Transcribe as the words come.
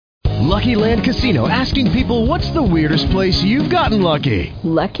Lucky Land Casino, asking people, what's the weirdest place you've gotten lucky?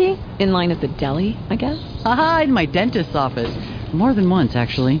 Lucky? In line at the deli, I guess? Aha, in my dentist's office. More than once,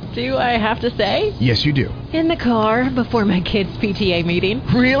 actually. Do I have to say? Yes, you do. In the car before my kids' PTA meeting.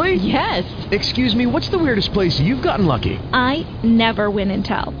 Really? Yes. Excuse me, what's the weirdest place you've gotten lucky? I never win and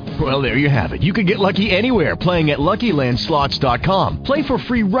tell. Well, there you have it. You can get lucky anywhere, playing at LuckyLandSlots.com. Play for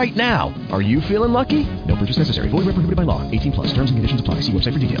free right now. Are you feeling lucky? No purchase necessary. Void where prohibited by law. 18 plus. Terms and conditions apply. See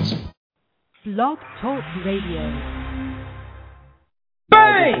website for details. Blog Talk Radio.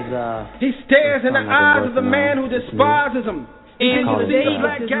 Bang! He stares in the eyes of the man who despises him. And this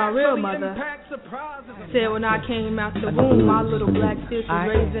is my real mother. Said when I came out the womb, my little black sis was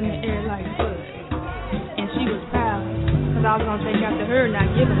raised in the air like bush. And she was proud, because I was going to take after her and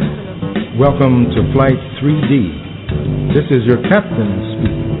not give it to them. Welcome to Flight 3D. This is your captain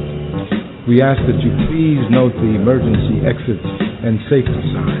speaking. We ask that you please note the emergency exits and safety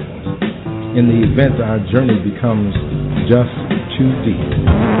signs in the event our journey becomes just too deep.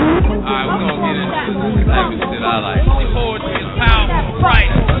 Alright, we're gonna get into the language that I like. Poetry is powerful,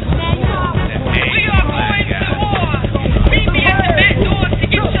 right? We are going to war. Meet me at the back door to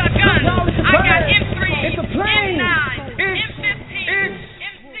get your guns. I got M3, M9, M15,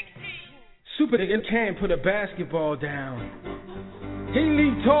 M16. Super nigga can't put a basketball down. He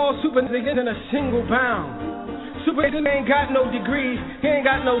leap tall, super nigga in a single bound. Super nigga ain't got no degree, he ain't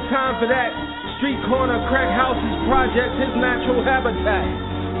got no time for that. Street corner, crack houses, projects, his natural habitat.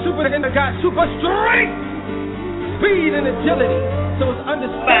 Super nigga got super strength, speed and agility, so it's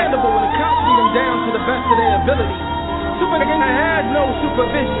understandable when the cops beat him down to the best of their ability. Super nigga had no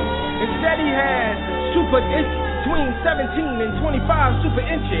supervision, instead he had super inches, between 17 and 25 super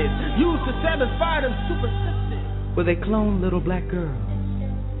inches, used to satisfy them super sisters. Will they clone little black girls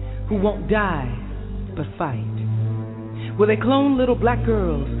who won't die but fight? Will they clone little black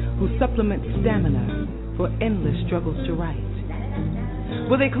girls who supplement stamina for endless struggles to write?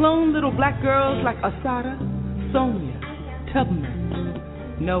 Will they clone little black girls like Asada, Sonia,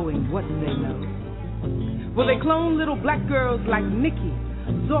 Tubman, knowing what they know? Will they clone little black girls like Nikki,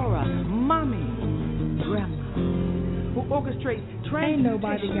 Zora, Mommy, Grandma, who orchestrate Ain't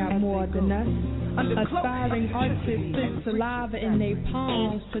nobody got more than us. Aspiring artists spit saliva in their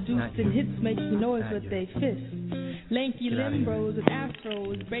palms, producing hits, making noise with their fists. Lanky limbros and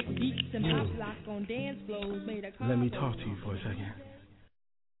afros break beats and pop lock on dance floors made a. Let me talk to you for a second.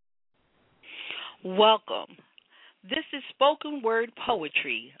 Welcome. This is spoken word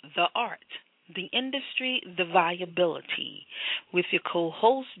poetry, the art, the industry, the viability, with your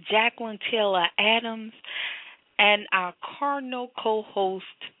co-host Jacqueline Taylor Adams and our cardinal co-host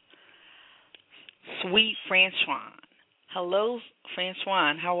Suite Franchon. Hello,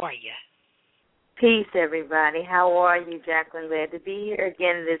 Franchon. How are you? Peace, everybody. How are you, Jacqueline? Glad to be here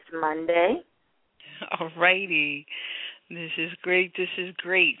again this Monday. All righty. This is great.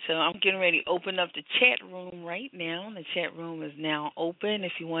 So I'm getting ready to open up the chat room right now. The chat room is now open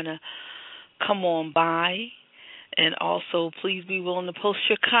if you want to come on by. And also, please be willing to post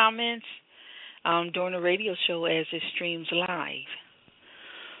your comments during the radio show as it streams live.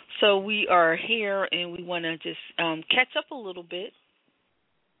 So we are here, and we want to just catch up a little bit.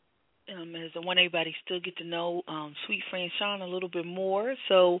 As I want everybody to still get to know Suite Franchon a little bit more.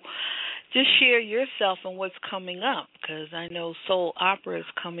 So just share yourself and what's coming up, because I know Soul Opera is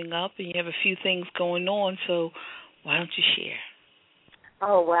coming up, and you have a few things going on, so why don't you share?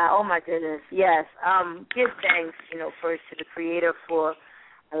 Oh, wow. Oh, my goodness. Yes. Give thanks, first to the Creator for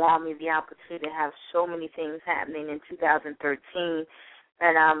allowing me the opportunity to have so many things happening in 2013.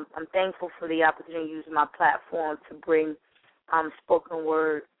 And I'm thankful for the opportunity to use my platform to bring spoken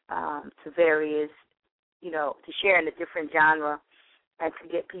word to various, to share in a different genre and to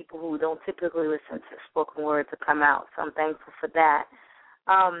get people who don't typically listen to spoken word to come out. So I'm thankful for that.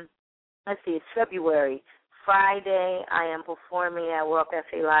 Let's see, it's February. Friday, I am performing at World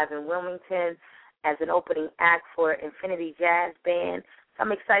Cafe Live in Wilmington as an opening act for Infinity Jazz Band. So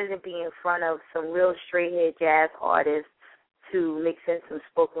I'm excited to be in front of some real straight-head jazz artists to mix in some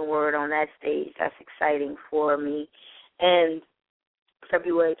spoken word on that stage. That's exciting for me. And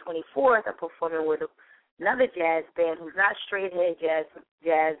February 24th, I'm performing with another jazz band who's not straight-head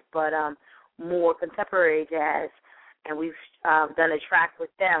jazz, but more contemporary jazz. And we've done a track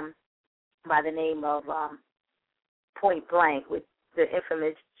with them by the name of Point Blank with the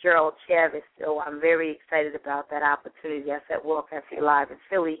infamous Gerald Chavis. So I'm very excited about that opportunity. That's at World Cafe Live in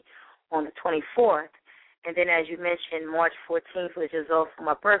Philly on the 24th. And then, as you mentioned, March 14th, which is also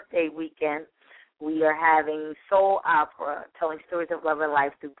my birthday weekend, we are having Soul Opera, telling stories of love and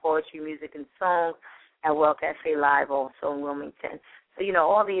life through poetry, music, and song at World Cafe Live, also in Wilmington. So,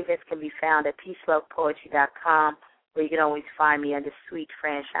 all the events can be found at peacelovepoetry.com, where you can always find me under Suite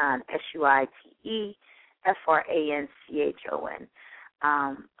Franchon, SUITE FRANCHON,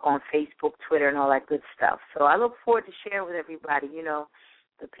 on Facebook, Twitter, and all that good stuff. So I look forward to sharing with everybody.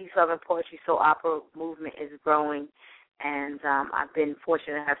 The Peace, Love, and Poetry Soul Opera movement is growing, and I've been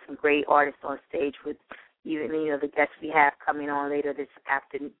fortunate to have some great artists on stage with even, the guests we have coming on later this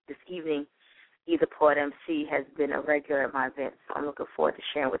evening. E THE POET EMCEE has been a regular at my event, so I'm looking forward to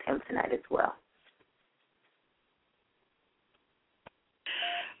sharing with him tonight as well.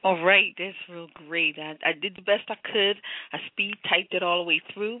 All right, that's real great. I did the best I could. I speed typed it all the way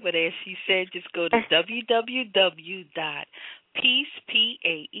through, but as she said, just go to www.peace,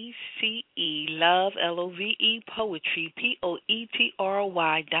 P-A-E-C-E, love, L-O-V-E, poetry,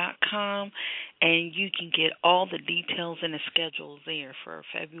 Poetry.com, and you can get all the details and the schedules there for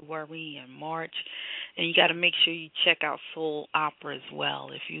February and March. And you got to make sure you check out Soul Opera as well.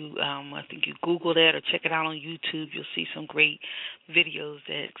 If you, I think you Google that or check it out on YouTube, you'll see some great videos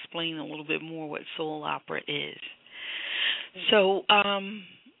that explain a little bit more what Soul Opera is. So,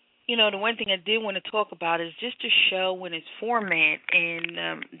 the one thing I did want to talk about is just to show in its format in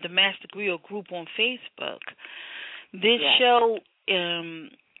the Master Griot group on Facebook. This show, I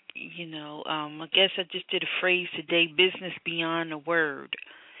guess I just did a phrase today, business beyond the word.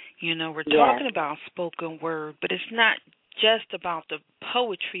 We're talking about spoken word, but it's not just about the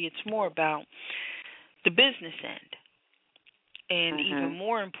poetry. It's more about the business end. And even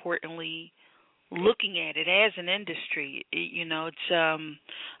more importantly, looking at it as an industry. It's a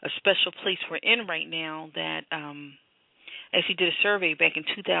special place we're in right now that actually did a survey back in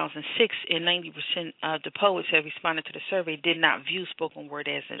 2006, and 90% of the poets that responded to the survey did not view spoken word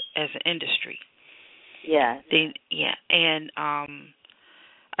as an industry. And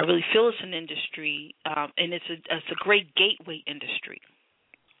I really feel it's an industry, and it's a great gateway industry.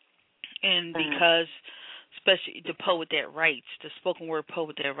 And because especially the poet that writes, the spoken word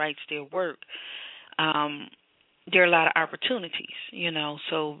poet that writes their work, there are a lot of opportunities,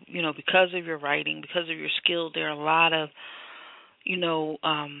 So, because of your writing, because of your skill, there are a lot of,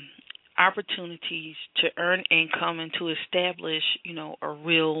 opportunities to earn income and to establish, a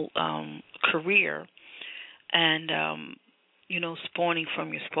real career and, spawning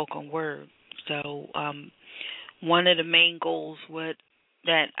from your spoken word. So one of the main goals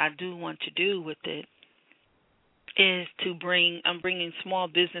that I do want to do with it is I'm bringing small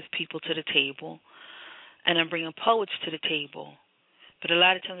business people to the table, and I'm bringing poets to the table. But a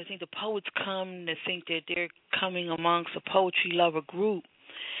lot of times I think the poets come to think that they're coming amongst a poetry lover group,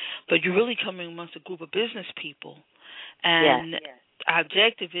 but you're really coming amongst a group of business people. And our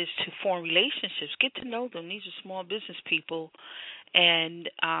objective is to form relationships, get to know them. These are small business people, and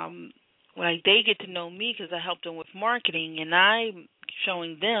they get to know me because I help them with marketing, and I'm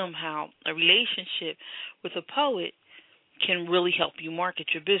showing them how a relationship with a poet can really help you market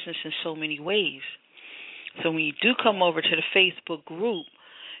your business in so many ways. So when you do come over to the Facebook group,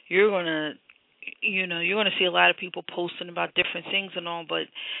 you're gonna see a lot of people posting about different things and all, but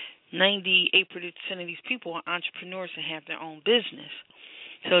 98% of these people are entrepreneurs and have their own business.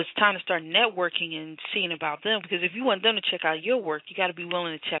 So it's time to start networking and seeing about them, because if you want them to check out your work, you got to be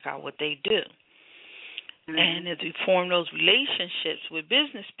willing to check out what they do. And as we form those relationships with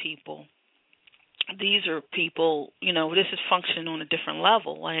business people, these are people, this is functioning on a different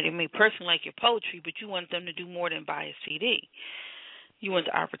level. Like, it may personally like your poetry, but you want them to do more than buy a CD. You want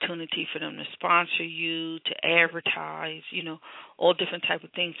the opportunity for them to sponsor you, to advertise, all different type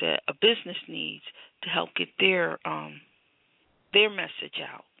of things that a business needs to help get their message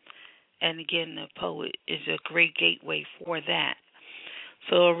out. And again, the poet is a great gateway for that.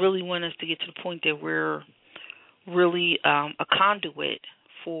 So I really want us to get to the point that we're really a conduit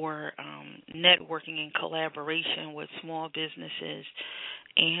for networking and collaboration with small businesses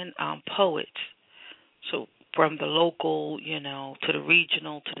and poets. So from the local, to the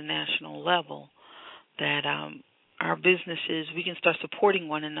regional, to the national level, that our businesses, we can start supporting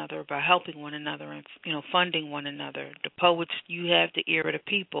one another by helping one another and, funding one another. The poets, you have the ear of the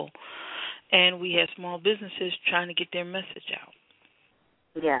people, and we have small businesses trying to get their message out.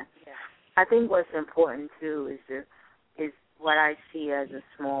 Yeah. I think what's important, too, is what I see as a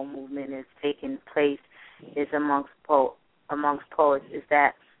small movement is taking place is amongst poets, is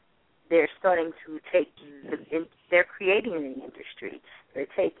that they're starting to they're creating an industry. They're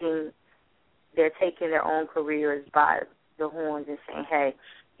taking their own careers by the horns and saying, hey,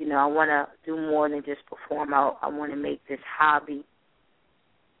 I want to do more than just perform. I want to make this hobby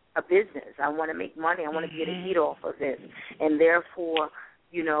a business. I want to make money. I want to get a heat off of this. And therefore,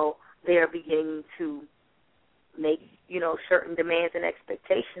 they are beginning to make, certain demands and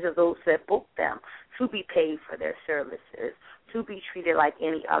expectations of those that book them to be paid for their services, to be treated like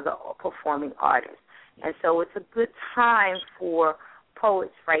any other performing artist. And so it's a good time for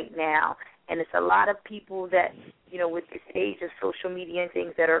poets right now. And it's a lot of people that, with this age of social media and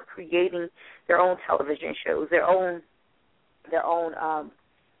things, that are creating their own television shows, their own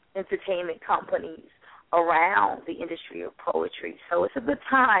entertainment companies around the industry of poetry. So it's a good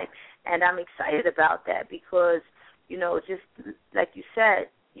time, and I'm excited about that because, just like you said,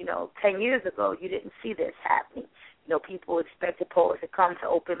 10 years ago, you didn't see this happening. People expected poets to come to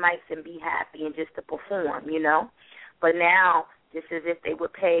open mics and be happy and just to perform, But now, just as if they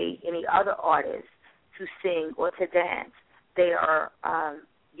would pay any other artist to sing or to dance, they are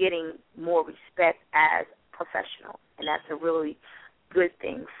getting more respect as professionals, and that's a really good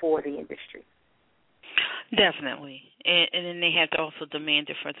thing for the industry. Definitely. And then they have to also demand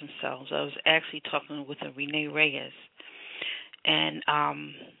it for themselves. I was actually talking with a Renee Reyes, and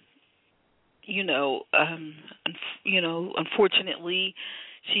unfortunately,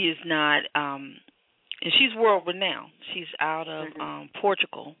 she is not, and she's world renowned. She's out of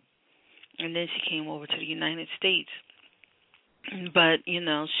Portugal, and then she came over to the United States. But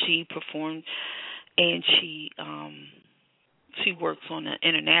she performed, and she works on an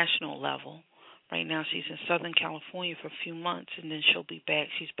international level. Right now, she's in Southern California for a few months, and then she'll be back.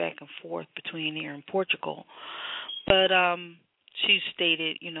 She's back and forth between here and Portugal. But she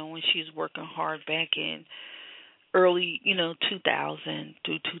stated, when she was working hard back in early, 2000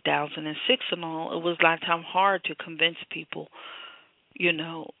 through 2006 and all, it was a lot of time hard to convince people,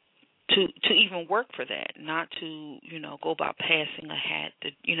 to even work for that, not to, go about passing a hat,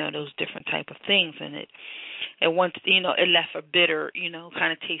 those different type of things. And it once, it left a bitter,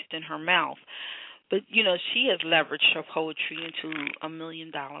 kind of taste in her mouth. But, she has leveraged her poetry into $1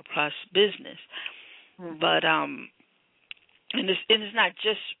 million plus business. Mm-hmm. But, and it's not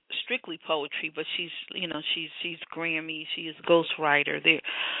just strictly poetry, but she's Grammy, she is a ghostwriter there.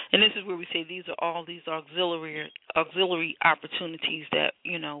 And this is where we say these are all these auxiliary opportunities that,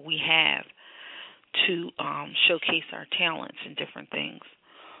 we have to showcase our talents and different things.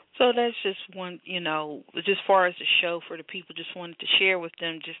 So that's just one, just as far as the show for the people, just wanted to share with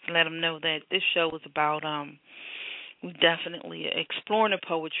them, just to let them know that this show was about definitely exploring the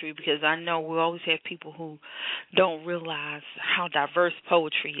poetry, because I know we always have people who don't realize how diverse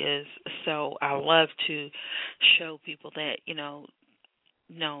poetry is. So I love to show people that,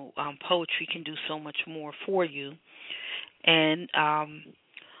 poetry can do so much more for you. And,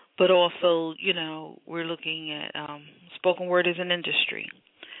 but also, we're looking at spoken word as an industry.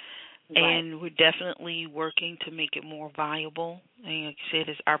 Right. And we're definitely working to make it more viable. And like you said,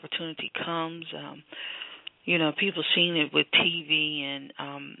 as opportunity comes, people seeing it with TV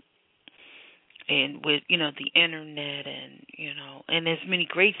and with, the internet and as many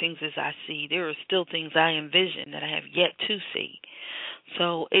great things as I see, there are still things I envision that I have yet to see.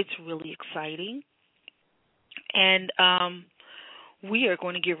 So it's really exciting. And we are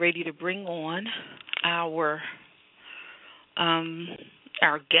going to get ready to bring on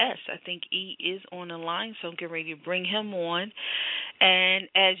our guest. I think E is on the line, so I'm getting ready to bring him on. And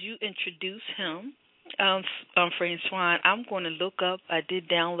as you introduce him, Franchon, I'm going to look up. I did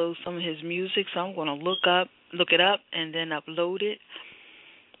download some of his music, so I'm going to look it up, and then upload it.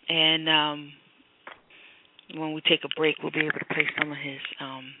 And when we take a break, we'll be able to play some of his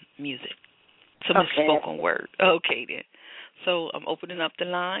music, some of his spoken word. Okay, then. So I'm opening up the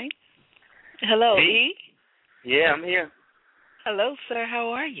line. Hello, hey. E. Yeah, I'm here. Hello, sir. How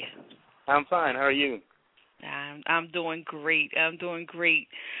are you? I'm fine. How are you? I'm doing great.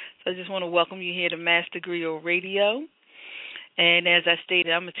 So I just want to welcome you here to Master Griot Radio. And as I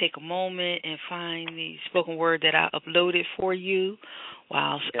stated, I'm going to take a moment and find the spoken word that I uploaded for you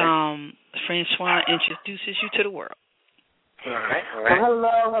while Franchon introduces you to the world. All right.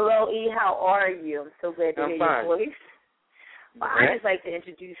 Well, hello, E. How are you? I'm so glad to hear your voice. Well, I'd just like to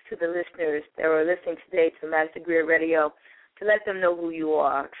introduce to the listeners that are listening today to Master Griot Radio, to let them know who you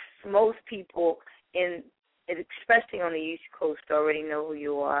are. Most people, especially on the East Coast, already know who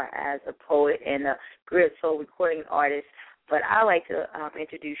you are as a poet and a Griot Soul Recording artist. But I like to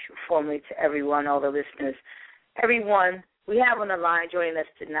introduce you formally to everyone, all the listeners. Everyone, we have on the line joining us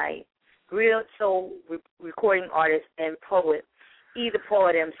tonight, Griot Soul Recording artist and poet, E the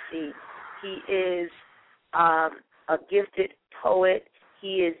Poet MC. He is a gifted poet.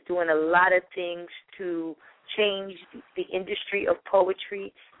 He is doing a lot of things to change the industry of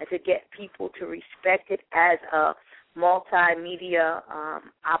poetry and to get people to respect it as a multimedia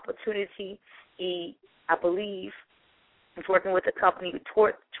opportunity. He, I believe, is working with a company,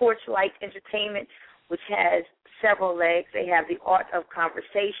 Torchlight Entertainment which has several legs. They have the Art of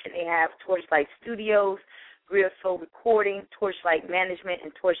Conversation. They have Torchlight Studios, Griot Soul Recordings, Torchlight Management,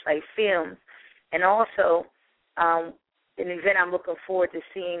 and Torchlight Films. And also, an event I'm looking forward to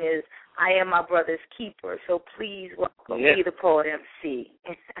seeing is I Am My Brother's Keeper. So please welcome E the Poet MC.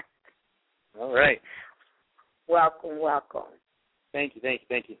 All right. Welcome, welcome. Thank you.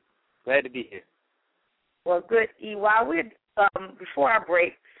 Glad to be here. Well, good. E, while we're before our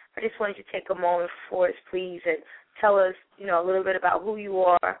break, I just wanted you to take a moment for us, please, and tell us, a little bit about who you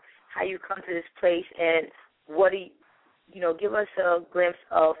are, how you come to this place, and what give us a glimpse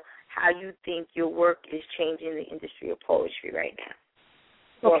of how you think your work is changing the industry of poetry right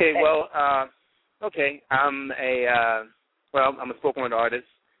now. Okay. I'm a spoken word artist.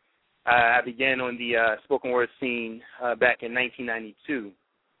 I began on the spoken word scene back in 1992.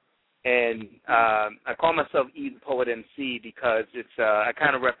 And I call myself E the Poet MC because it's I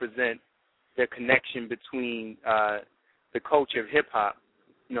kind of represent the connection between the culture of hip-hop,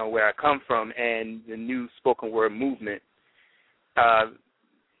 where I come from, and the new spoken word movement.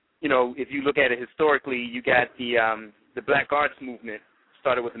 If you look at it historically, you got the Black Arts movement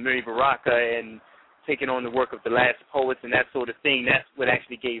started with Amiri Baraka and taking on the work of the last poets and that sort of thing. That's what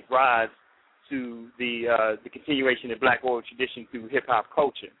actually gave rise to the continuation of Black oral tradition through hip-hop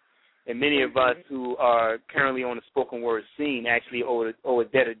culture. And many of us who are currently on the spoken word scene actually owe a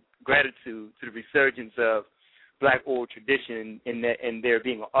debt of gratitude to the resurgence of Black oral tradition and there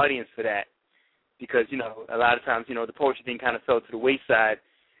being an audience for that. Because, a lot of times, the poetry thing kind of fell to the wayside.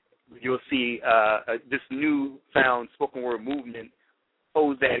 You'll see this newfound spoken word movement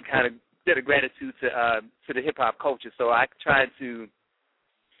owes that kind of debt of gratitude to the hip-hop culture. So I try to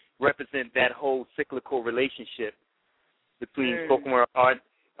represent that whole cyclical relationship between spoken word art,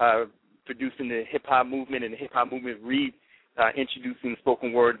 producing the hip-hop movement, and the hip-hop movement introducing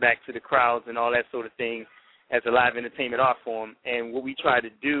spoken word back to the crowds and all that sort of thing as a live entertainment art form. And what we try to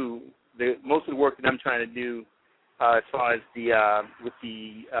do, most of the work that I'm trying to do as far as with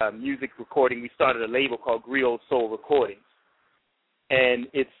the music recording, we started a label called Griot Soul Recordings. And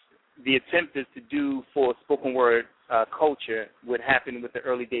the attempt is to do for spoken word culture what happened with the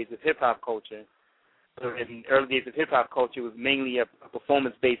early days of hip-hop culture. In the early days of hip-hop culture, it was mainly a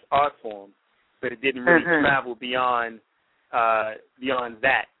performance-based art form, but it didn't really travel beyond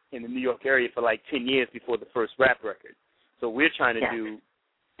that in the New York area for like 10 years before the first rap record. So what we're trying to do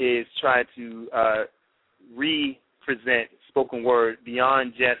is try to represent spoken word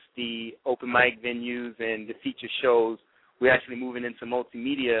beyond just the open mic venues and the feature shows. We're actually moving into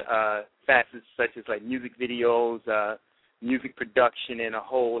multimedia facets such as like music videos, music production, and a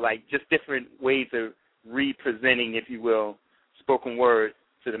whole just different ways of representing, if you will, spoken word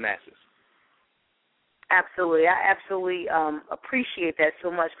to the masses. Absolutely. I absolutely appreciate that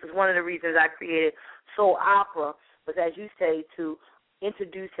so much, because one of the reasons I created Soul Opera was, as you say, to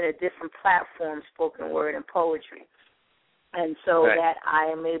introduce in a different platform spoken word and poetry. And so that I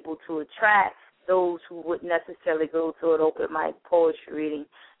am able to attract those who wouldn't necessarily go to an open mic poetry reading.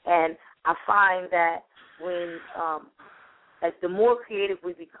 And I find that when as the more creative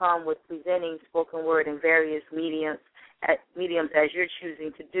we become with presenting spoken word in various mediums as you're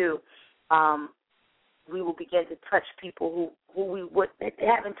choosing to do, we will begin to touch people who we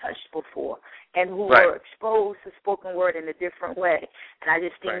haven't touched before, and who are exposed to spoken word in a different way. And I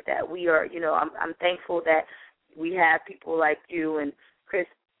just think that we are, I'm thankful that we have people like you and Chris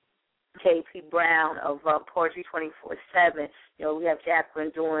K.P. Brown of Poetry 24/7. We have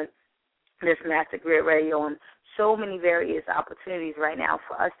Jacqueline doing this Master Grid Radio, and so many various opportunities right now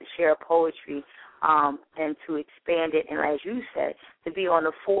for us to share poetry and to expand it, and as you said, to be on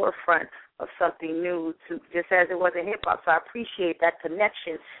the forefront of something new, to just as it was in hip-hop. So I appreciate that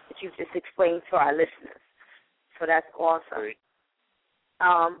connection that you've just explained to our listeners. So that's awesome. Great.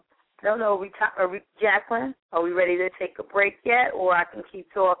 Jacqueline, are we ready to take a break yet, or I can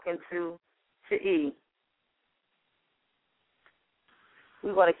keep talking to E?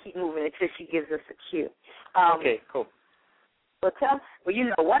 We want to keep moving until she gives us a cue. Okay, cool. Well,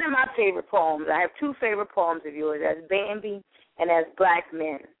 one of my favorite poems, I have two favorite poems of yours, as Bambi and as Black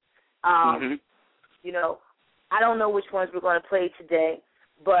Men. I don't know which ones we're going to play today,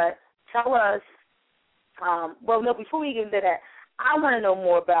 but tell us, before we get into that, I want to know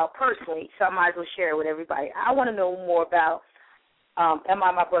more about, personally, so I might as well share it with everybody. I want to know more about Am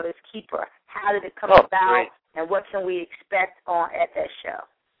I My Brother's Keeper? How did it come about, great. And what can we expect at that show?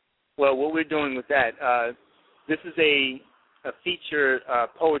 Well, what we're doing with that, this is a feature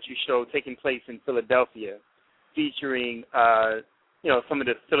poetry show taking place in Philadelphia, featuring some of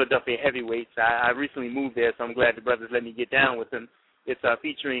the Philadelphia heavyweights. I recently moved there, so I'm glad the brothers let me get down with them. It's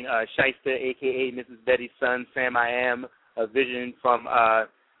featuring Shyster, a.k.a. Mrs. Betty's son, Sam I Am, a vision from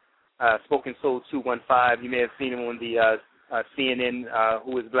Spoken Soul 215. You may have seen him on the CNN,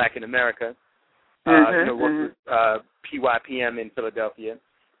 Who is Black in America. Worked with PYPM in Philadelphia.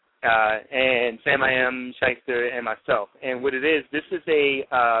 And Sam I Am, Shyster, and myself. And what it is, this is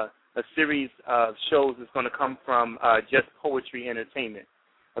a series of shows that's going to come from Just Poetry Entertainment,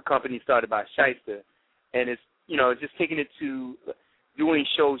 a company started by Shyster. And it's, just taking it to doing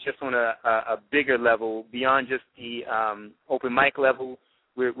shows just on a bigger level, beyond just the open mic level.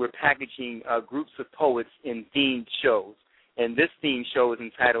 We're packaging groups of poets in themed shows. And this themed show is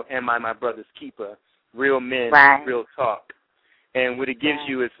entitled Am I My Brother's Keeper? Real Men, Real Talk. And what it gives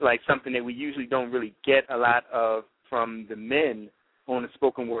you is like something that we usually don't really get a lot of from the men on the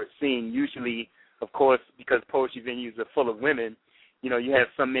spoken word scene. Usually, of course, because poetry venues are full of women, you have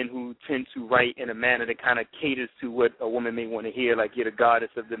some men who tend to write in a manner that kind of caters to what a woman may want to hear, like you're the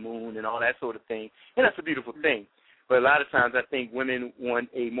goddess of the moon and all that sort of thing. And that's a beautiful thing. But a lot of times I think women want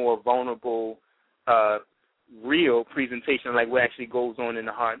a more vulnerable, real presentation, like what actually goes on in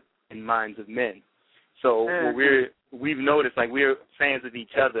the heart and minds of men. So we've noticed, like, we're fans of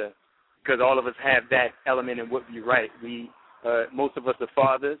each other because all of us have that element in what we write. Most of us are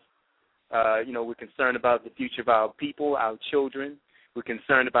fathers. We're concerned about the future of our people, our children. We're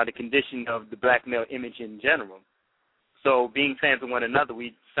concerned about the condition of the black male image in general. So being fans of one another,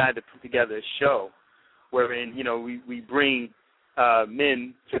 we decided to put together a show wherein, we bring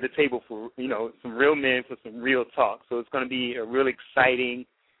men to the table for, some real men for some real talk. So it's going to be a real exciting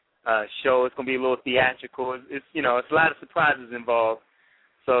show. It's going to be a little theatrical. It's, it's a lot of surprises involved.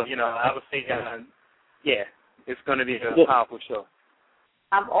 So, I would say, it's going to be a powerful show.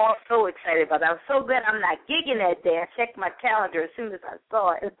 I'm all so excited about that. I'm so glad I'm not gigging that day. I checked my calendar as soon as I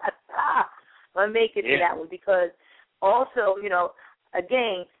saw it. I'll make it to that one because also,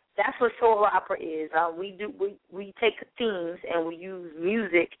 again, that's what soul opera is. We take themes and we use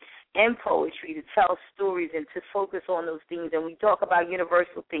music and poetry to tell stories and to focus on those themes. And we talk about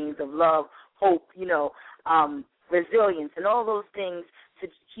universal themes of love, hope, resilience, and all those things to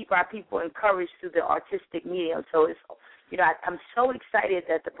keep our people encouraged through the artistic medium. So it's, I'm so excited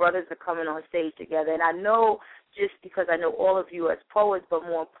that the brothers are coming on stage together. And I know just because I know all of you as poets, but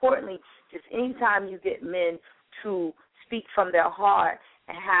more importantly, just anytime you get men to speak from their heart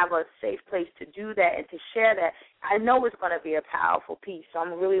and have a safe place to do that and to share that, I know it's going to be a powerful piece. So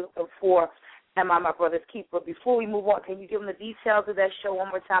I'm really looking for Am I My Brother's Keeper. Before we move on, can you give them the details of that show one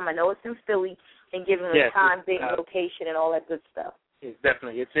more time? I know it's in Philly, and give them the time, date, location, and all that good stuff. It's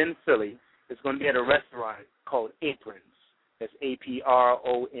in Philly. It's going to be at a restaurant called Aprons. That's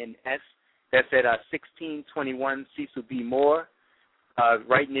APRONS. That's at 1621 Cecil B. Moore,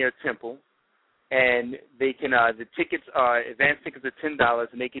 right near Temple. And they can the tickets are advanced tickets are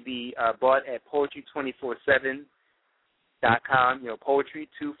 $10, and they can be bought at poetry247.com.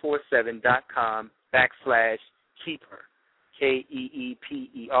 poetry247.com/keeper,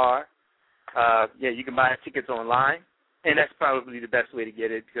 KEEPER. You can buy tickets online, and that's probably the best way to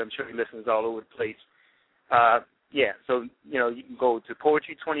get it because I'm sure your listeners all over the place. So you can go to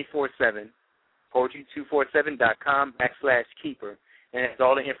poetry247, poetry247.com/keeper. And it's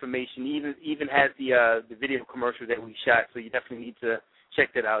all the information, even has the video commercial that we shot, so you definitely need to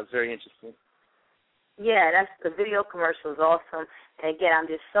check that out. It's very interesting. Yeah, the video commercial is awesome. And, again, I'm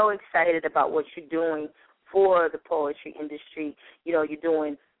just so excited about what you're doing for the poetry industry. You're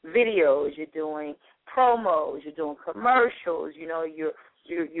doing videos, you're doing promos, you're doing commercials, you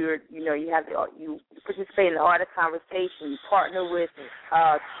participate in the art of conversation, you partner with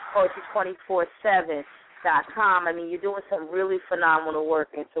Poetry247.com. I mean, you're doing some really phenomenal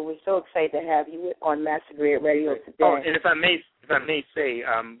work, and so we're so excited to have you on Master Griot Radio today. Oh, and if I may say,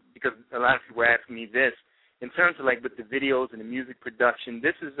 because a lot of people are asking me this, in terms of like with the videos and the music production,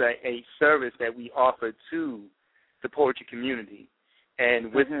 this is a service that we offer to the poetry community,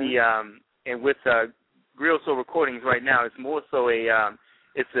 and with Griot Soul Recordings right now, it's more so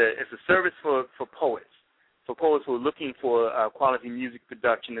it's a service for poets. For poets who are looking for quality music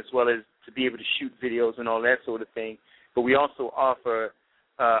production as well as to be able to shoot videos and all that sort of thing. But we also offer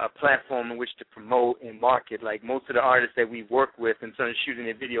a platform in which to promote and market. Like most of the artists that we work with in terms of shooting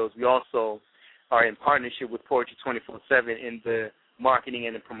their videos, we also are in partnership with Poetry 24/7 in the marketing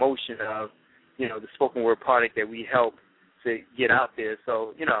and the promotion of, the spoken word product that we help to get out there.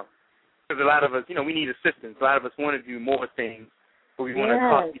 So, because a lot of us, we need assistance. A lot of us want to do more things. But we want a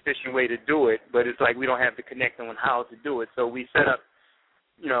cost-efficient way to do it, but it's like we don't have to connect on how to do it. So we set up,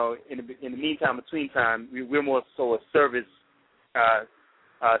 in the meantime, between time, we're more so a service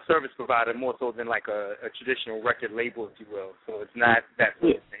service provider more so than like a traditional record label, if you will. So it's not that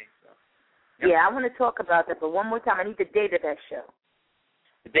sort of thing. So, yep. Yeah, I want to talk about that, but one more time, I need the date of that show.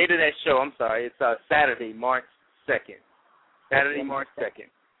 The date of that show, I'm sorry, it's Saturday, March 2nd. Saturday, March 2nd.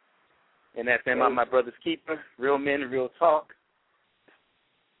 And that's in My Brother's Keeper, Real Men, Real Talk.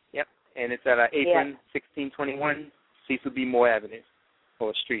 Yep. And it's at Apron, 1621 Cecil B. Moore Avenue,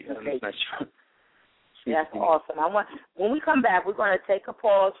 or Street. I'm just not sure. That's awesome. When we come back, we're going to take a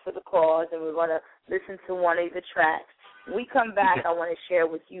pause for the cause, and we're going to listen to one of the tracks. When we come back, I want to share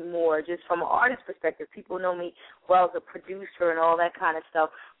with you more, just from an artist perspective. People know me well as a producer and all that kind of stuff.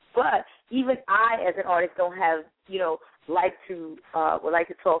 But even I, as an artist, don't have, would like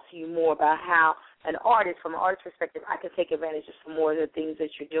to talk to you more about how an artist, from an artist perspective, I can take advantage of some more of the things that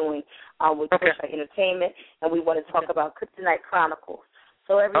you're doing with Torchlight Entertainment, and we want to talk about Kryptonite Chronicles.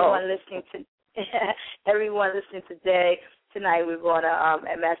 So everyone listening tonight, we're going to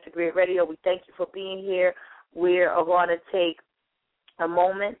at Master Griot Radio. We thank you for being here. We are going to take a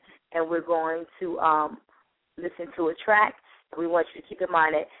moment, and we're going to listen to a track. We want you to keep in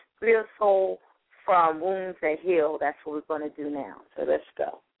mind that Griot Soul from Wounds That Heal. That's what we're going to do now. So let's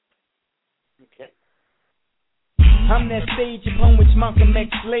go. Okay. I'm that stage upon which Malcolm X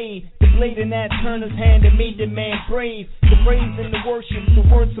laid, the blade in that Turner's hand that made the man brave. The praise and the worship, the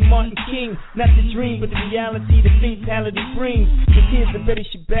words of Martin King, not the dream, but the reality the fatality brings. The tears of Betty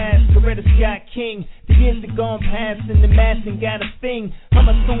Shabazz, Coretta Scott King. The years that gone past and the mask and got a thing.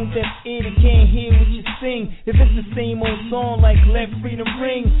 I'm a stone deaf ear that can't hear what you sing. If it's the same old song like Let Freedom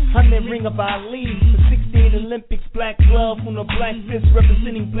Ring, I'm that Ring of Ali, the 68 Olympics, black glove on a black fist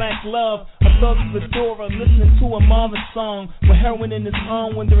representing black love. A thug's fedora listening to a Marvin song with heroin in his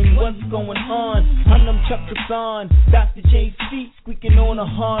arm, wondering what's going on. I'm them Chuck Hassan, Dr. J's feet squeaking on a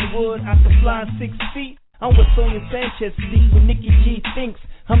hardwood. I can fly 6 feet. I'm what Sonia Sanchez speaks when Nikki G thinks.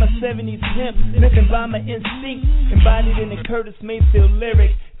 I'm a 70s pimp, living by my instinct, embodied in a Curtis Mayfield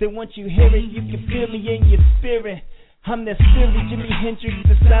lyric. That once you hear it, you can feel me in your spirit. I'm that silly Jimi Hendrix,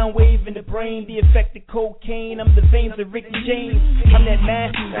 the sound wave in the brain, the effect of cocaine. I'm the veins of Ricky James. I'm that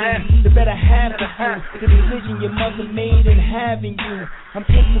Matthew, the better half of you, the decision your mother made in having you. I'm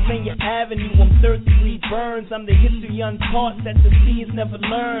Pennsylvania Avenue, I'm third degree burns. I'm the history untaught that the seeds never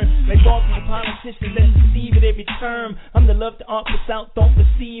learn. Like all the politicians that deceive at every term. I'm the love the art puts out, don't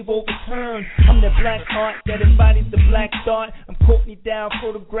receive, overturn. I'm the black art that embodies the black thought. I'm Courtney down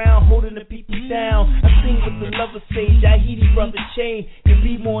for the ground, holding the people down. I sing with the lover say Jahidi, brother Che. Can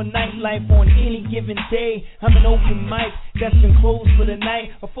be more nightlife on any given day. I'm an open mic that's been closed for the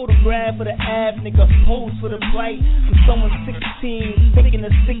night. A photograph for the ab, nigga, pose for the blight. I'm someone 16, thinking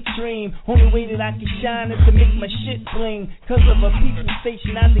a sick dream. Only way that I can shine is to make my shit bling. Cause of a people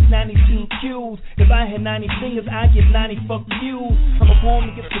station, I think 92 Qs. If I had 90 fingers, I'd get 90 fuck views. I'm a poem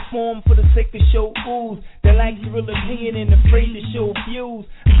that gets performed for the sake of show ooze. That likes real opinion and afraid to show views.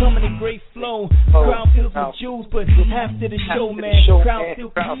 I'm coming in great flow. Crowd feels with Jews, but after the show, man, crowd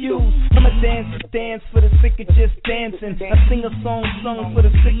feel confused. I'm a dance for the sick of just dancing. I sing a song sung for the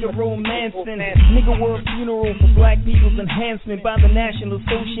sick of romancing. Nigga word funeral for black people's enhancement by the National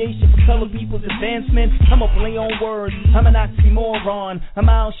Association for Colored People's Advancement. I'm a play on words, I'm an oxymoron. I'm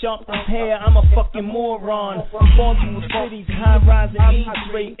Al Sharpton's hair, I'm a fucking moron. I'm Baltimore City's high-rise and age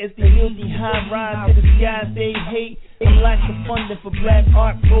rate as the guilty high-rise to the skies they hate. I'm lack of funding for black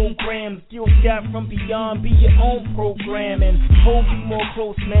art programs. Guilt got from beyond, be your own programming. Hold me more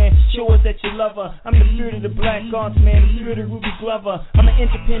close, man, show us that you love her. I'm the spirit of the black arts, man, the spirit of Ruby Glover. I'm an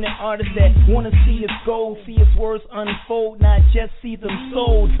independent artist that wanna see us go, see his words unfold, not just see them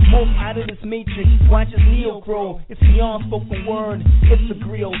sold. Most out of this matrix, watch his Neo grow. It's the unspoken word, it's the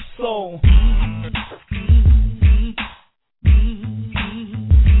Griot Soul.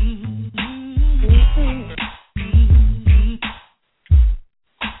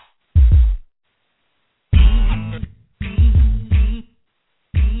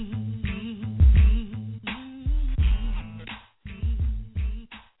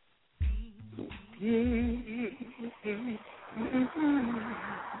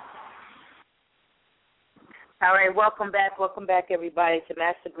 All right, welcome back, everybody, to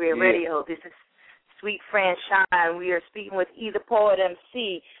Master Griot Radio. This is Suite Franchon. We are speaking with E the Poet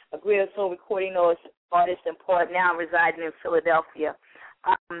EMCee, a Griot Soul Recording artist and poet now residing in Philadelphia.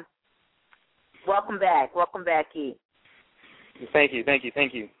 Welcome back, E. Thank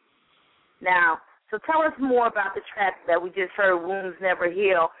you. Now, so tell us more about the track that we just heard, Wounds Never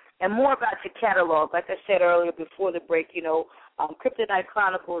Heal, and more about your catalog. Like I said earlier before the break, Kryptonite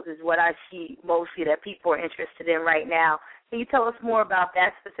Chronicles is what I see mostly that people are interested in right now. Can you tell us more about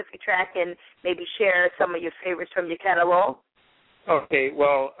that specific track and maybe share some of your favorites from your catalog? Okay,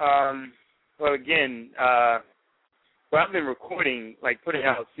 well, again, I've been recording, like putting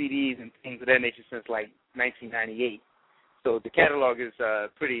out CDs and things of that nature since like 1998. So the catalog is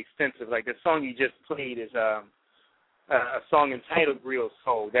pretty extensive. Like the song you just played is a song entitled Griot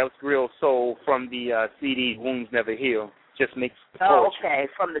Soul. That was Griot Soul from the CD Wounds Never Heal. Just makes the poetry. Okay,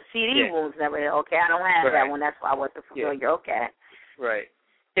 from the CD Wounds Never Heal. Okay, I don't have that one. That's why I wasn't familiar. Yeah. Okay. Right.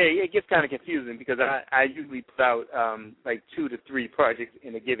 Yeah, it gets kind of confusing because I usually put out like 2 to 3 projects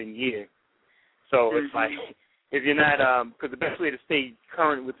in a given year. So it's like if you're not because the best way to stay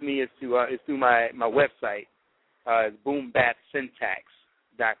current with me is through my website. It's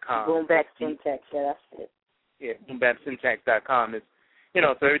boombapsyntax.com. Boombapsyntax, yeah, that's it. Yeah, boombapsyntax.com. It's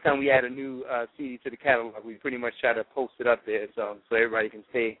so every time we add a new CD to the catalog, we pretty much try to post it up there so everybody can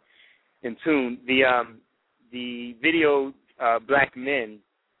stay in tune. The video Black Men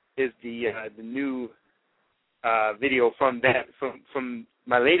is the new video from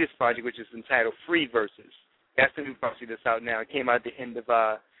my latest project, which is entitled Free Verses. That's the new project that's out now. It came out at the end of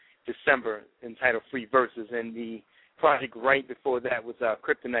December, entitled Free Verses, and the project right before that was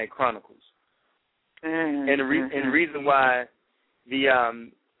Kryptonite Chronicles. And the reason why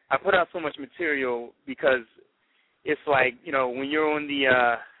I put out so much material because it's like when you're on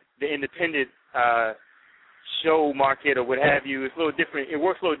the independent show market or what have you, it's a little different. It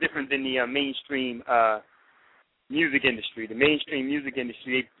works a little different than the mainstream music industry. The mainstream music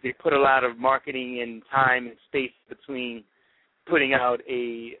industry, they put a lot of marketing and time and space between putting out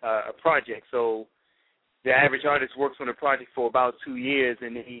a project. So the average artist works on a project for about 2 years,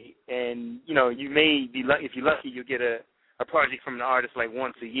 and you may be lucky. If you're lucky, you'll get a project from an artist like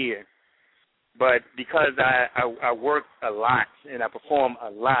once a year. But because I work a lot and I perform a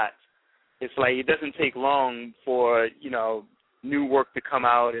lot, it's like it doesn't take long for new work to come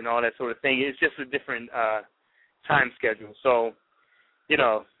out and all that sort of thing. It's just a different time schedule. So it's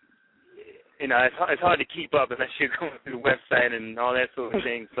hard to keep up unless you're going through the website and all that sort of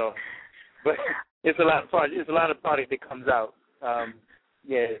thing. So, but it's a lot of project. It's a lot of product that comes out.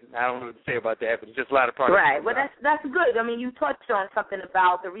 Yeah, I don't know what to say about that, but it's just a lot of product. Right. Well, that's good. I mean, you touched on something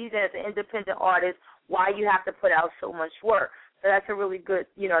about the reason as an independent artist why you have to put out so much work. So that's a really good.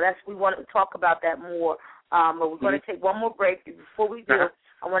 We want to talk about that more. But we're going to take one more break. Before we do,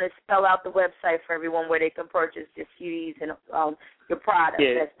 I want to spell out the website for everyone where they can purchase your CDs and your products.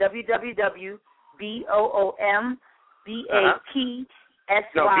 Yeah. That's www.boombapsyn.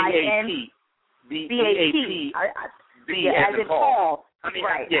 Yeah, as in Paul. I'm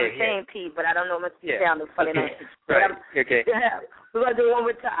saying P, but I don't know much to sound funny. Right. Okay. We're going to do it one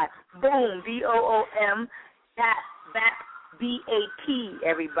more time. Boom, BOOM, BAP,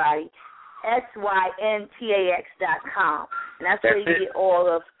 everybody, SYNTAX.com. And that's where you get all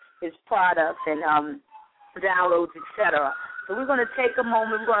of his products and downloads, etc. So we're going to take a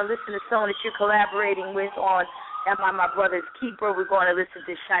moment. We're going to listen to someone that you're collaborating with on Am I My Brother's Keeper. We're going to listen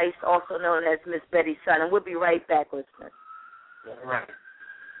to Shice, also known as Miss Betty's Son. And we'll be right back, listeners. All right.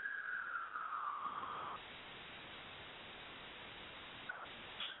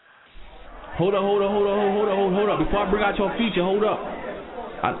 Hold up. Before I bring out your feature, hold up.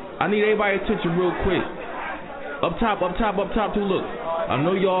 I need everybody's attention real quick. Up top too, look. I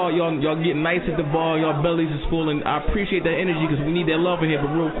know y'all getting nice at the bar, y'all bellies is full, and I appreciate that energy because we need that love in here,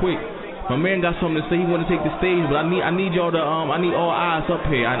 but real quick. My man got something to say. He want to take the stage, but I need y'all to I need all eyes up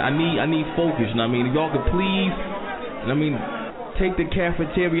here. I need focus. You know what I mean? If y'all could please, take the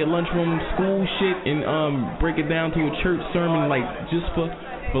cafeteria, lunchroom, school shit, and break it down to your church sermon, like just for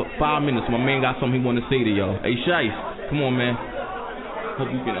 5 minutes. My man got something he want to say to y'all. Hey, Shice, come on, man.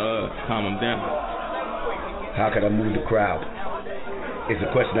 Hope you can calm him down. How can I move the crowd? It's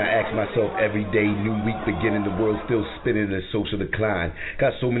a question I ask myself every day. New week beginning, the world still spinning in a social decline.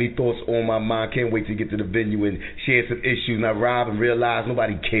 Got so many thoughts on my mind, can't wait to get to the venue and share some issues. Now rob and realize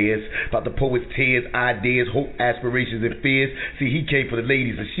nobody cares about the poet's tears, ideas, hope, aspirations, and fears. See, he came for the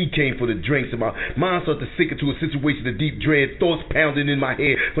ladies and she came for the drinks, and my mind started to sink into a situation of deep dread, thoughts pounding in my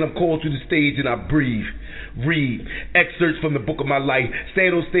head. When I'm called to the stage and I breathe, read excerpts from the book of my life,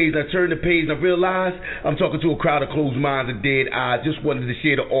 stand on stage and I turn the page and I realize I'm talking to a crowd of closed minds and dead eyes. Just wanted to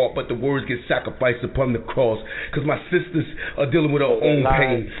share the art, but the words get sacrificed upon the cross, because my sisters are dealing with her own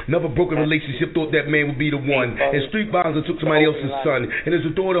pain. Never broken relationship, thought that man would be the one, and street violence took somebody else's son, and there's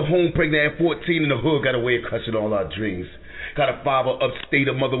a daughter home pregnant at 14 in the hood, got away crushing all our dreams. Got a father upstate,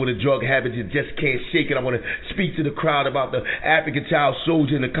 a mother with a drug habit, you just can't shake it. I want to speak to the crowd about the African child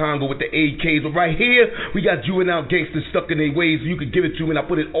soldier in the Congo with the AKs. But right here, we got juvenile gangsters stuck in their ways. You can give it to me, and I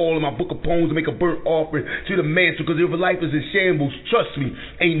put it all in my book of poems to make a burnt offering to the mantle, because if life is in shambles, trust me,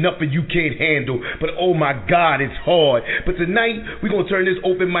 ain't nothing you can't handle. But oh my God, it's hard. But tonight, we're going to turn this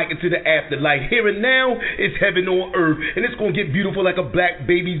open mic into the afterlife. Here and now, it's heaven on earth, and it's going to get beautiful like a black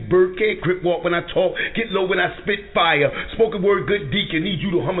baby's birth. Can't crip walk when I talk, get low when I spit fire. Spoken word, good deacon, need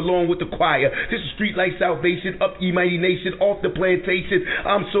you to hum along with the choir. This is Street Light Salvation, up ye mighty nation, off the plantation.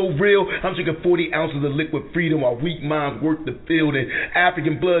 I'm so real, I'm drinking 40 ounces of liquid freedom while weak minds work the field, and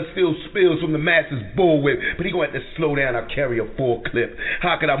African blood still spills from the masses bullwhip. But he gonna have to slow down, I carry a full clip.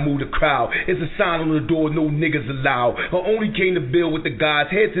 How can I move the crowd? It's a sign on the door, no niggas allowed. I only came to build with the gods,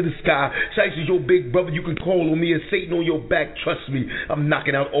 head to the sky. Shice is your big brother, you can call on me, and Satan on your back, trust me. I'm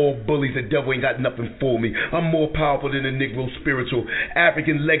knocking out all bullies, the devil ain't got nothing for me. I'm more powerful than the Negro spiritual.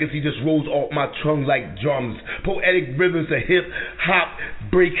 African legacy just rolls off my tongue like drums. Poetic rhythms of hip hop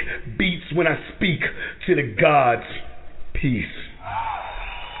break beats when I speak to the gods. Peace.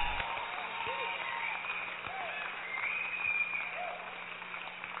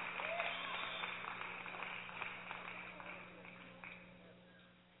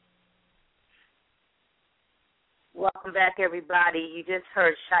 Welcome back, everybody. You just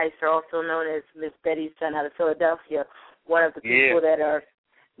heard Shicer, also known as Miss Betty's son out of Philadelphia, one of the people that are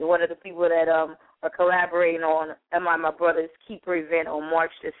collaborating on Am I My Brother's Keeper event on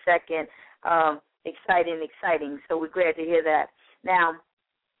March the 2nd. Exciting. So we're glad to hear that. Now,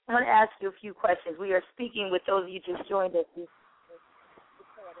 I want to ask you a few questions. We are speaking with those of you just joined us.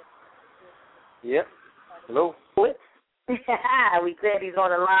 Yep. Hello. We're glad he's on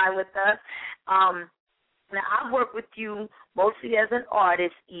the line with us. Now, I work with you mostly as an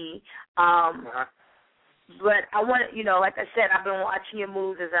artist, E. But I want to, like I said, I've been watching your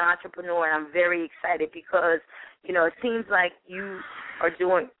moves as an entrepreneur, and I'm very excited because, it seems like you are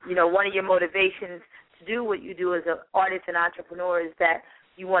doing, one of your motivations to do what you do as an artist and entrepreneur is that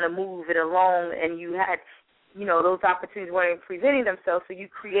you want to move it along, and you had, those opportunities weren't presenting themselves, so you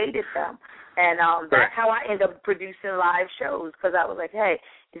created them. And that's how I end up producing live shows, because I was like, hey,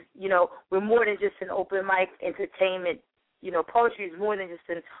 we're more than just an open mic entertainment. Poetry is more than just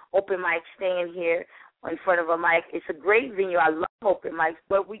an open mic stand here in front of a mic. It's a great venue. I love open mics,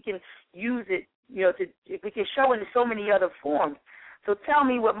 but we can use it, we can show in so many other forms. So tell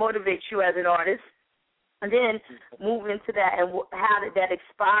me what motivates you as an artist, and then move into that, and how did that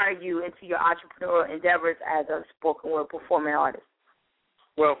inspire you into your entrepreneurial endeavors as a spoken word performing artist?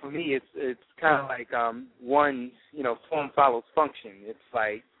 Well, for me, it's kind of like one, form follows function. It's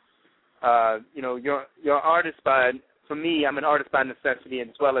like, you're artist by, for me, I'm an artist by necessity, as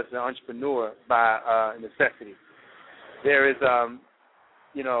well as an entrepreneur by necessity. There is,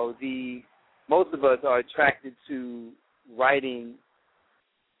 most of us are attracted to writing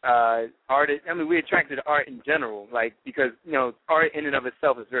art. I mean, we're attracted to art in general, like, because, art in and of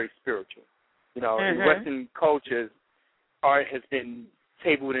itself is very spiritual. In Western cultures, art has been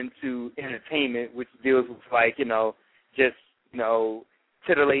tabled into entertainment, which deals with, like, just,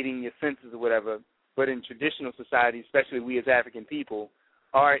 titillating your senses or whatever. But in traditional society, especially we as African people,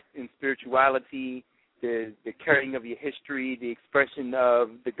 art and spirituality, the carrying of your history, the expression of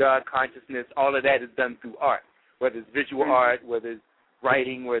the God consciousness, all of that is done through art, whether it's visual art, whether it's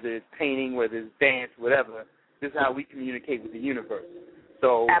writing, whether it's painting, whether it's dance, whatever. This is how we communicate with the universe.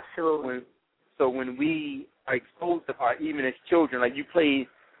 So absolutely. When we are exposed to art, even as children, like you play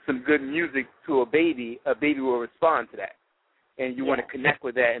some good music to a baby will respond to that. And you want to connect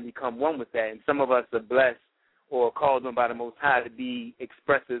with that and become one with that. And some of us are blessed or called on by the Most High to be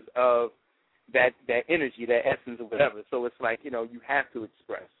expressive of that energy, that essence or whatever. So it's like, you have to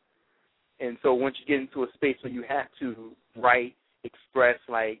express. And so once you get into a space where you have to write, express,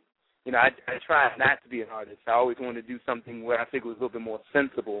 like, I try not to be an artist. I always wanted to do something where I think it was a little bit more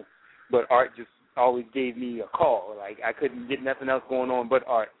sensible, but art just always gave me a call. Like, I couldn't get nothing else going on but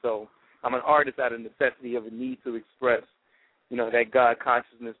art. So I'm an artist out of necessity, of a need to express, that God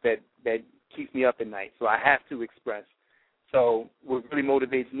consciousness that keeps me up at night. So I have to express. So what really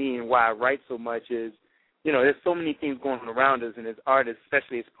motivates me and why I write so much is, there's so many things going on around us, and as artists,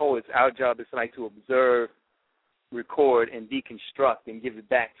 especially as poets, our job is like to observe, record, and deconstruct and give it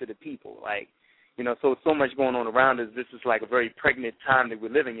back to the people. Like, so much going on around us. This is like a very pregnant time that we're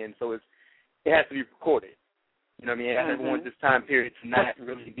living in, so it has to be recorded. I never want this time period to not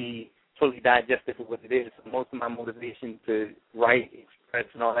really be fully digested for what it is. So most of my motivation to write, express,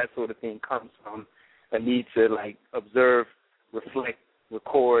 and all that sort of thing comes from a need to, like, observe, reflect,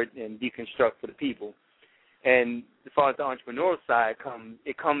 record, and deconstruct for the people. And as far as the entrepreneurial side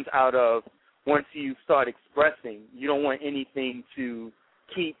comes out of once you start expressing, you don't want anything to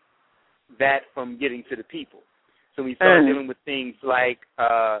keep that from getting to the people. So we start dealing with things like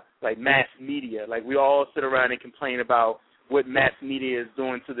mass media. Like we all sit around and complain about what mass media is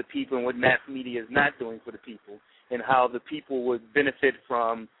doing to the people and what mass media is not doing for the people, and how the people would benefit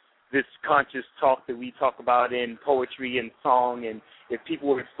from this conscious talk that we talk about in poetry and song, and if people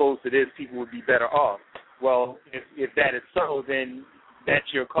were exposed to this, people would be better off. Well, if that is so, then that's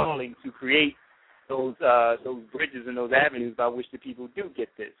your calling to create those bridges and those avenues by which the people do get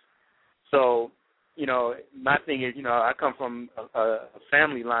this. So, my thing is, I come from a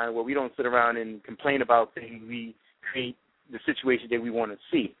family line where we don't sit around and complain about things. We create the situation that we want to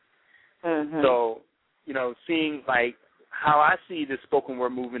see. Mm-hmm. So, seeing like how I see the spoken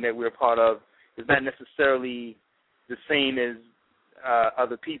word movement that we're a part of is not necessarily the same as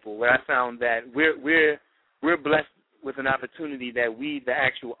other people. Where I found that we're blessed with an opportunity that we, the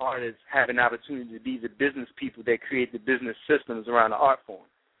actual artists, have an opportunity to be the business people that create the business systems around the art form.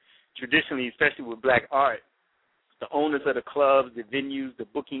 Traditionally, especially with black art, the owners of the clubs, the venues, the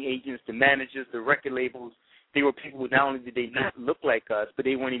booking agents, the managers, the record labels, they were people who not only did they not look like us, but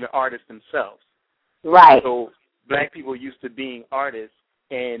they weren't even artists themselves. Right. So black people are used to being artists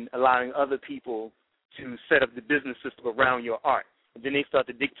and allowing other people to set up the business system around your art. And then they start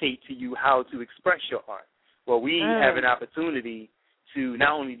to dictate to you how to express your art. Well, we have an opportunity to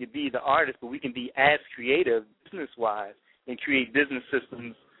not only to be the artist, but we can be as creative business-wise and create business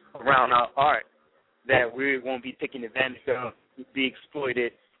systems around our art that we won't be taken advantage of, be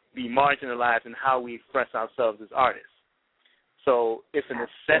exploited, be marginalized in how we express ourselves as artists. So it's a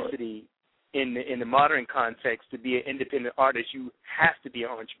necessity in the modern context to be an independent artist. You have to be an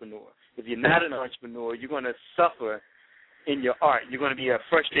entrepreneur. If you're not an entrepreneur, you're going to suffer in your art. You're going to be a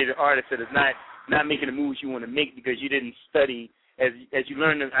frustrated artist that is not making the moves you want to make because you didn't study. As you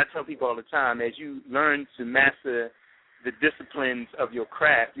learn, I tell people all the time, as you learn to master the disciplines of your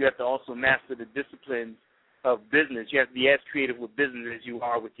craft, you have to also master the disciplines of business. You have to be as creative with business as you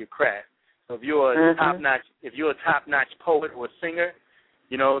are with your craft. So if you're a top-notch poet or singer,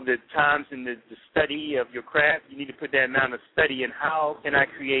 the times in the study of your craft, you need to put that amount of study in how can I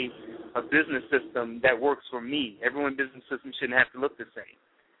create a business system that works for me. Everyone's business system shouldn't have to look the same.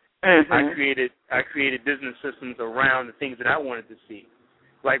 I created business systems around the things that I wanted to see.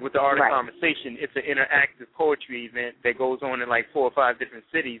 Like with the Art of Conversation, it's an interactive poetry event that goes on in like 4 or 5 different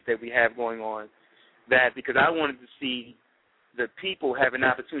cities that we have going on. That because I wanted to see the people have an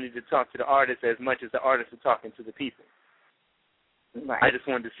opportunity to talk to the artists as much as the artists are talking to the people. Right. I just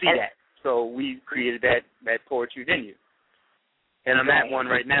wanted to see that. So we created that poetry venue. And I'm at one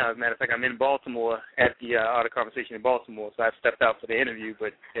right now. As a matter of fact, I'm in Baltimore at the Art of Conversation in Baltimore, so I've stepped out for the interview,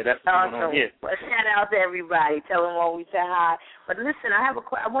 but that's what's going on here. Well, shout out to everybody. Tell them all we said hi. But listen, I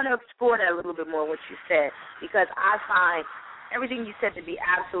want to explore that a little bit more, what you said, because I find everything you said to be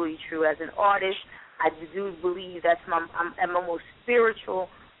absolutely true. As an artist, I do believe I'm most spiritual.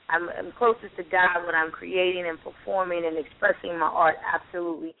 I'm closest to God when I'm creating and performing and expressing my art,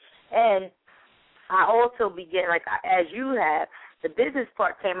 absolutely. And I also begin, as you have, the business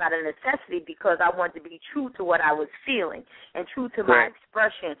part came out of necessity because I wanted to be true to what I was feeling and true to my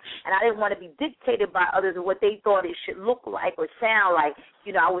expression. And I didn't want to be dictated by others of what they thought it should look like or sound like.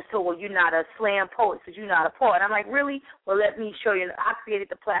 I was told, well, you're not a slam poet, so you're not a poet. I'm like, really? Well, let me show you. I created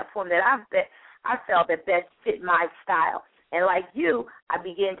the platform that I felt that best fit my style. And like you, I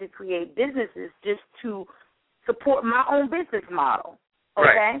began to create businesses just to support my own business model,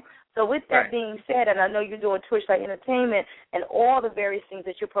 okay? So with that being said, and I know you're doing Torchlight Entertainment and all the various things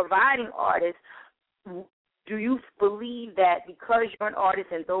that you're providing artists, do you believe that because you're an artist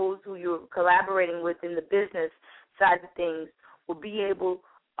and those who you're collaborating with in the business side of things will be able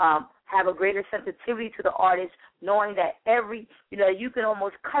have a greater sensitivity to the artist, knowing that you can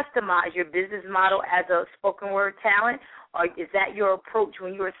almost customize your business model as a spoken word talent? Or is that your approach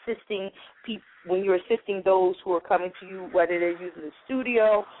when you're assisting people, when you're assisting those who are coming to you, whether they're using the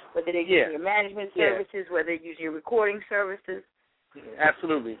studio, whether they're using your management services, whether they're using your recording services?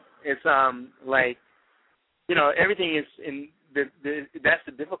 Absolutely. It's everything is in that's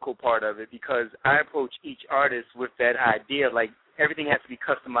the difficult part of it, because I approach each artist with that idea, everything has to be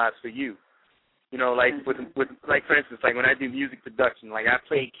customized for you. With for instance, when I do music production, I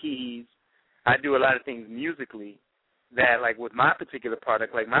play keys, I do a lot of things musically that, with my particular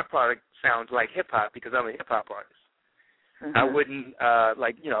product, my product sounds like hip-hop because I'm a hip-hop artist. Mm-hmm. I wouldn't,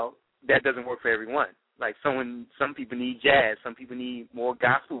 that doesn't work for everyone. Some people need jazz, some people need more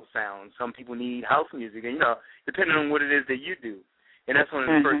gospel sounds, some people need house music, and, depending on what it is that you do. And that's one of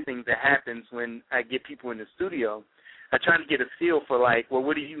the first things that happens when I get people in the studio. I try to get a feel for, like, well,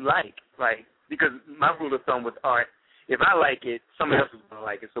 what do you like? Like, because my rule of thumb with art, if I like it, someone else is going to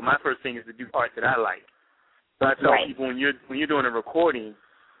like it. So my first thing is to do art that I like. So I tell people when you're doing a recording,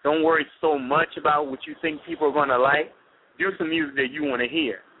 don't worry so much about what you think people are going to like. Do some music that you want to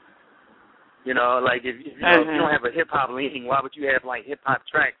hear. You know, like if you don't have a hip-hop leaning, why would you have, like, hip-hop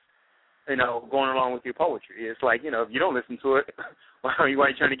tracks, you know, going along with your poetry? It's like, you know, if you don't listen to it, why are you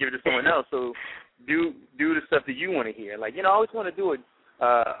trying to give it to someone else? So do the stuff that you want to hear. Like, you know, I always want to do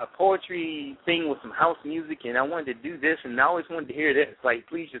a poetry thing with some house music, and I wanted to do this, and I always wanted to hear this. Like,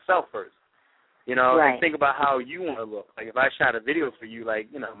 please yourself first. You know, and think about how you want to look. Like, if I shot a video for you, like,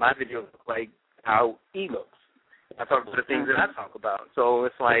 you know, my video looks like how he looks. I talk about the things that I talk about. So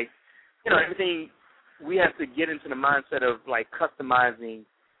it's like, you know, everything, we have to get into the mindset of, like, customizing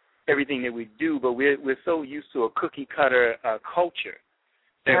everything that we do, but we're so used to a cookie-cutter culture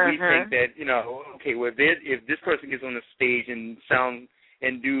that we think that, you know, okay, well, if this person gets on the stage and sound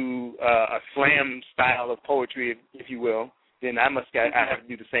and do a slam style of poetry, if you will, then I have to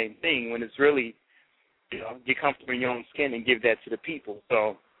do the same thing, when it's really, you know, get comfortable in your own skin and give that to the people.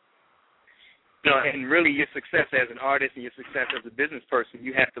 So, you know, and really your success as an artist and your success as a business person,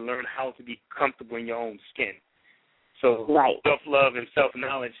 you have to learn how to be comfortable in your own skin. So self-love and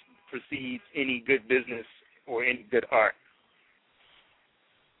self-knowledge precedes any good business or any good art.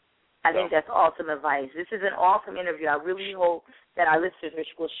 I think that's awesome advice. This is an awesome interview. I really hope that our listeners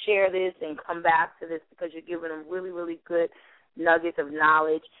will share this and come back to this, because you're giving them really, really good nuggets of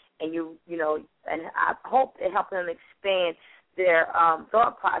knowledge, and you know, and I hope it helps them expand their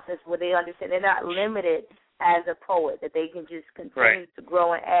thought process where they understand they're not limited as a poet, that they can just continue to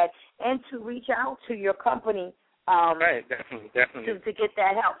grow and add, and to reach out to your company. Definitely. To get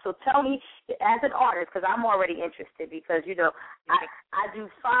that help. So tell me, as an artist, because I'm already interested, because, you know, I do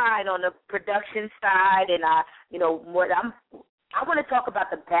fine on the production side, and I want to talk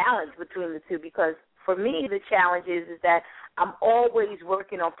about the balance between the two, because for me the challenge is that I'm always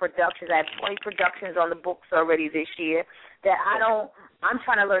working on productions. I have 20 productions on the books already this year that I'm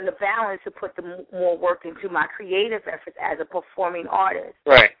trying to learn the balance to put the more work into my creative efforts as a performing artist.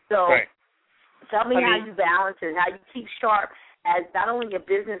 Tell me how you balance it, how you keep sharp as not only a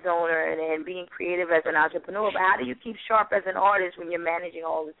business owner and being creative as an entrepreneur, but how do you keep sharp as an artist when you're managing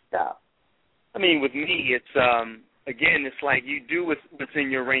all this stuff? I mean, with me, it's, again, it's like you do what's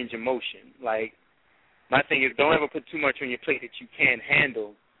in your range of motion. Like, my thing is, don't ever put too much on your plate that you can't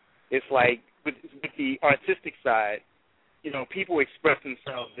handle. It's like, with the artistic side, you know, people express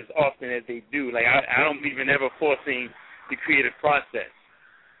themselves as often as they do. Like, I don't believe in ever forcing the creative process.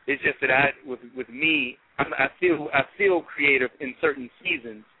 It's just that with me, I feel creative in certain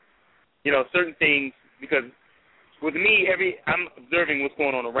seasons, you know, certain things, because with me, I'm observing what's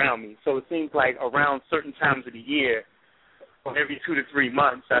going on around me. So it seems like around certain times of the year, or every 2 to 3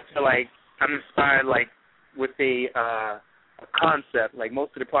 months, I feel like I'm inspired, like, with a concept. Like,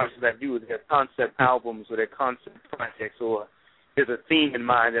 most of the projects I do, they're concept albums or they're concept projects, or there's a theme in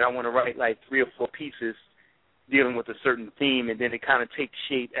mind that I want to write, like, 3 or 4 pieces dealing with a certain theme, and then it kind of takes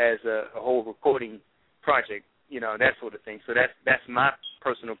shape as a whole recording project, you know, that sort of thing. So that's my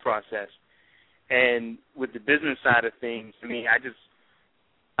personal process. And with the business side of things, I mean, I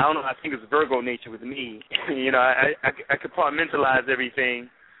don't know, I think it's Virgo nature with me. You know, I compartmentalize everything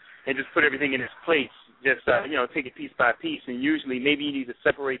and just put everything in its place, just, you know, take it piece by piece. And usually maybe you need to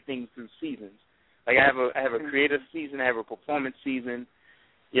separate things through seasons. Like, I have a creative season, I have a performance season,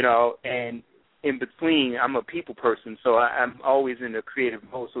 you know, and in between, I'm a people person, so I'm always in a creative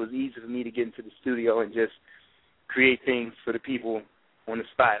mode, so it's easy for me to get into the studio and just create things for the people on the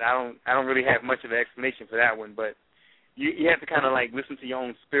spot. I don't really have much of an explanation for that one, but you have to kind of, like, listen to your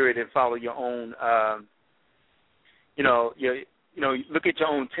own spirit and follow your own, you know, look at your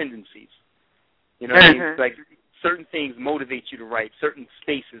own tendencies. You know what I mean? Like, certain things motivate you to write, certain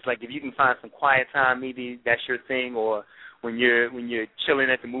spaces. Like, if you can find some quiet time, maybe that's your thing, or when you're chilling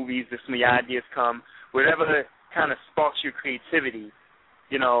at the movies, that's when your ideas come. Whatever kind of sparks your creativity,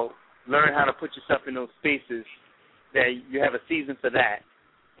 you know, learn how to put yourself in those spaces that you have a season for that,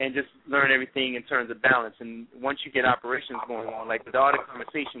 and just learn everything in terms of balance. And once you get operations going on, like with the Art of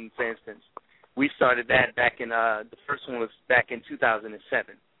Conversation, for instance, we started that back in, the first one was back in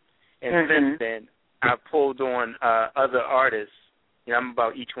 2007. And since then, I've pulled on other artists. You know, I'm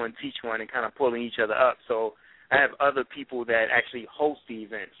about each one teach one and kind of pulling each other up. So I have other people that actually host the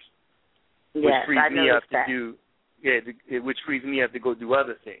events, which frees me up to do, which frees me up to go do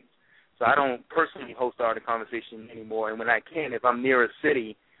other things. So I don't personally host Art of Conversation anymore. And when I can, if I'm near a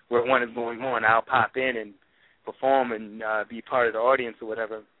city where one is going on, I'll pop in and perform and be part of the audience or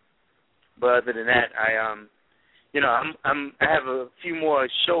whatever. But other than that, I have a few more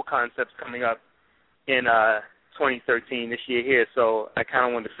show concepts coming up in 2013 this year here, so I kind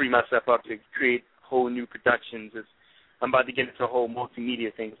of wanted to free myself up to create whole new productions. I'm about to get into a whole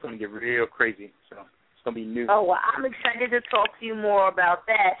multimedia thing. It's going to get real crazy, so it's going to be new. Oh, well, I'm excited to talk to you more about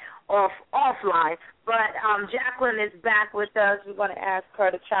that offline. But Jacqueline is back with us. We're going to ask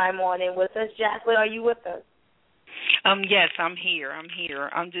her to chime on in with us. Jacqueline, are you with us? Yes, I'm here.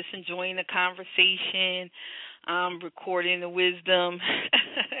 I'm just enjoying the conversation. I'm recording the wisdom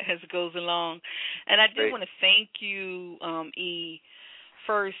as it goes along. And I do want to thank you, E,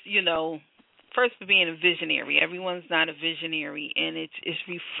 first for being a visionary. Everyone's not a visionary, and it's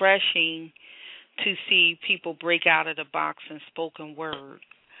refreshing to see people break out of the box in spoken word.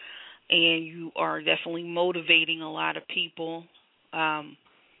 And you are definitely motivating a lot of people.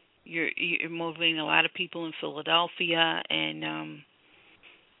 You're motivating a lot of people in Philadelphia, and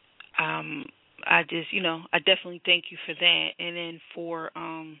I definitely thank you for that. And then for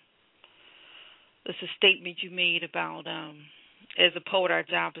there's a statement you made about as a poet, our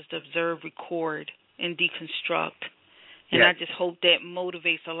job is to observe, record, and deconstruct. And yes. I just hope that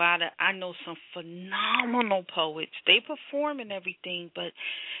motivates a lot of, I know some phenomenal poets. They perform and everything, but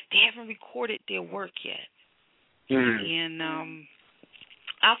they haven't recorded their work yet. And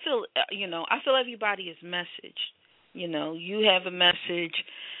I feel everybody is messaged. You have a message,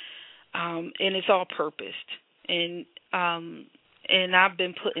 and it's all purposed. And I've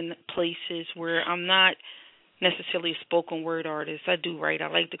been put in places where I'm not necessarily a spoken word artist. I do write. I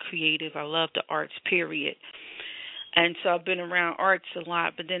like the creative. I love the arts, period. And so I've been around arts a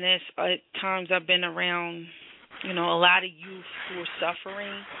lot, but then at times I've been around, a lot of youth who are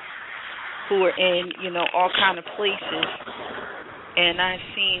suffering, who are in, all kind of places. And I've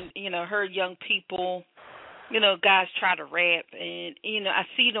seen, heard young people, guys try to rap, and, I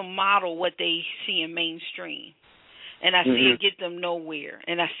see them model what they see in mainstream. And I see it get them nowhere.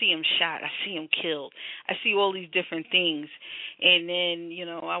 And I see them shot. I see them killed. I see all these different things. And then,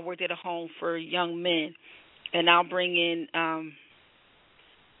 I worked at a home for young men. And I'll bring in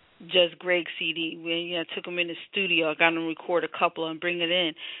Just Greg CD. I took them in the studio. I got them to record a couple and bring it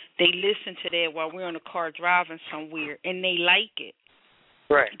in. They listen to that while we're in the car driving somewhere. And they like it.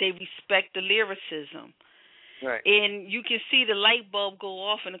 Right. They respect the lyricism. Right. And you can see the light bulb go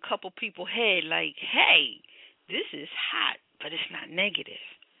off in a couple people's head like, hey, this is hot, but it's not negative.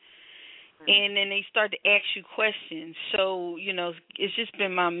 And then they start to ask you questions. So, it's just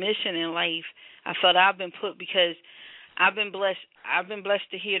been my mission in life. I felt I've been put because I've been blessed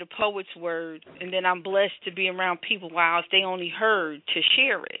to hear the poet's word, and then I'm blessed to be around people while if they only heard to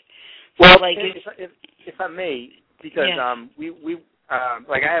share it. Well, like if I may, because we I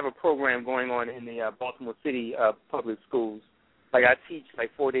have a program going on in the Baltimore City public schools. Like I teach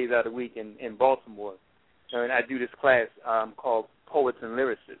 4 days out of the week in Baltimore. And I do this class called Poets and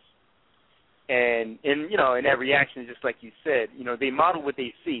Lyricists. And in that reaction, just like you said, they model what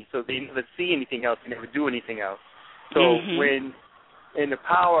they see, so they never see anything else, they never do anything else. So when in the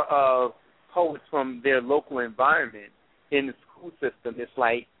power of poets from their local environment in the school system, it's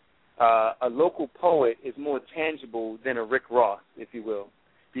like a local poet is more tangible than a Rick Ross, if you will,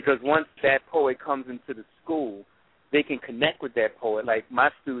 because once that poet comes into the school, they can connect with that poet. Like my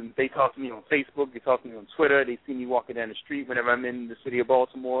students, they talk to me on Facebook, they talk to me on Twitter, they see me walking down the street whenever I'm in the city of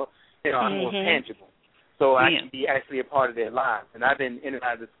Baltimore. I'm more tangible. So I can be actually a part of their lives. And I've been in and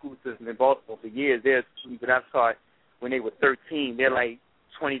out of the school system in Baltimore for years. There's students that I've taught when they were 13. They're like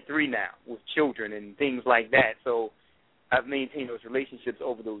 23 now with children and things like that. So I've maintained those relationships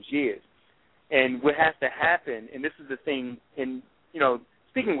over those years. And what has to happen, and this is the thing, and,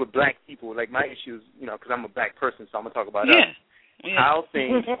 speaking with black people, like my issues, because I'm a black person, so I'm going to talk about us. Our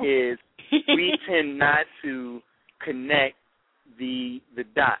thing is we tend not to connect the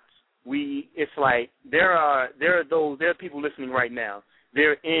dots. It's like there are people listening right now.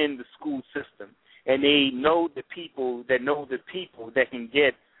 They're in the school system, and they know the people that can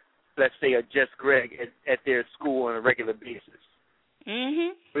get, let's say, a Just Greg at their school on a regular basis.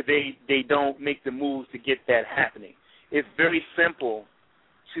 But they don't make the moves to get that happening. It's very simple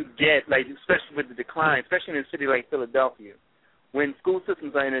to get, especially with the decline, especially in a city like Philadelphia. When school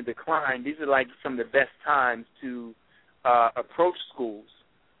systems are in a decline, these are some of the best times to approach schools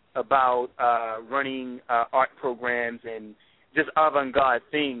about running art programs and just avant-garde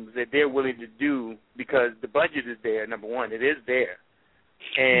things that they're willing to do because the budget is there, number one. It is there.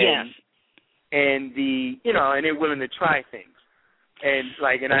 And and they're willing to try things. And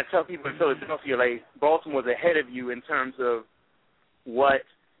I tell people in Philadelphia, Baltimore's ahead of you in terms of what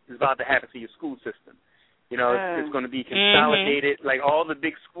is about to happen to your school system. You know, it's going to be consolidated. Like all the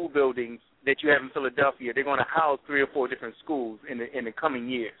big school buildings that you have in Philadelphia, they're going to house 3 or 4 different schools in the coming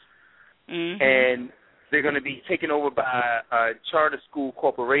years. And they're going to be taken over by charter school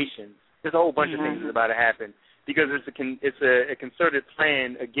corporations. There's a whole bunch of things about to happen because it's a concerted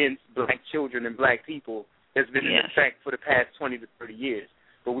plan against black children and black people that's been in effect for the past 20 to 30 years.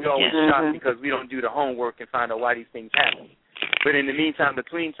 But we always shocked because we don't do the homework and find out why these things happen. But in the meantime,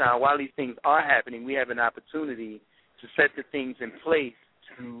 between time, while these things are happening, we have an opportunity to set the things in place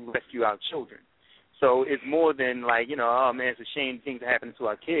to rescue our children. So it's more than like, you know, oh, man, it's a shame things are happening to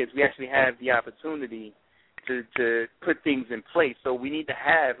our kids. We actually have the opportunity to put things in place. So we need to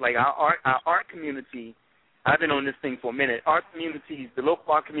have, like, our art community. I've been on this thing for a minute. Art communities, the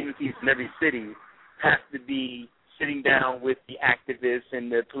local art communities in every city have to be sitting down with the activists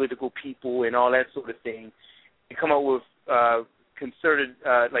and the political people and all that sort of thing and come up with concerted,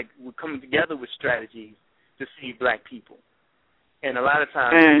 like, we're coming together with strategies to see black people. And a lot of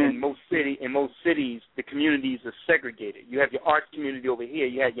times in most cities, the communities are segregated. You have your arts community over here.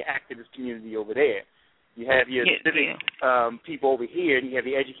 You have your activist community over there. You have your civic people over here, and you have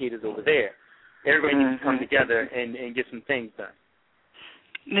your educators over there. Everybody needs to come together and get some things done.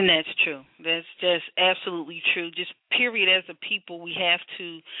 And that's true. That's just absolutely true. Just period, as a people, we have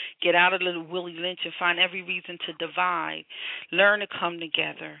to get out of the Willie Lynch and find every reason to divide, learn to come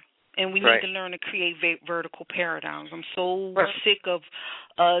together. And we need to learn to create vertical paradigms. I'm so sick of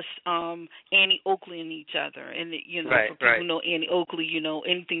us Annie Oakley-ing each other. And, you know, for people who know Annie Oakley, you know,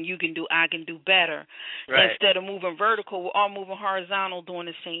 anything you can do, I can do better. Instead of moving vertical, we're all moving horizontal doing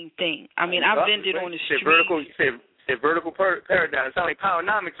the same thing. I mean, I've been there on the street. Vertical paradigm. It sounds like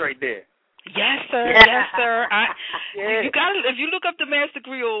powernomics right there. Yes, sir. Yes, sir. You got if you look up the Master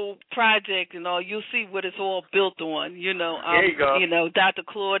Griot project and all, you'll see what it's all built on. You know, there you go. You know, Dr.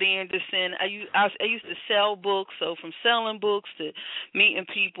 Claude Anderson. I used to sell books, so from selling books to meeting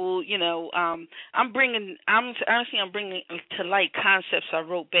people. You know, I'm bringing to light concepts I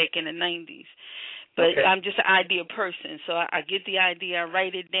wrote back in the 90s. But I'm just an idea person, so I get the idea, I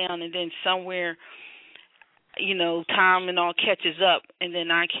write it down, and then somewhere, you know, time and all catches up, and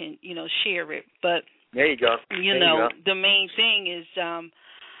then I can, you know, share it. But there you go. You know, the main thing is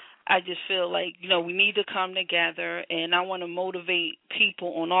I just feel like, you know, we need to come together, and I want to motivate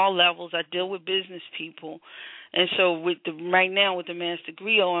people on all levels. I deal with business people. And so right now with the Master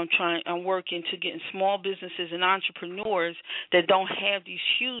Griot, I'm working to get small businesses and entrepreneurs that don't have these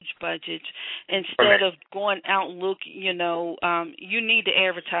huge budgets. Instead of going out and looking, you know, you need to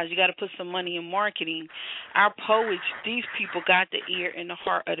advertise. You got to put some money in marketing. Our poets, these people got the ear and the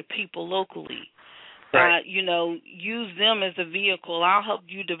heart of the people locally. You know, use them as a vehicle. I'll help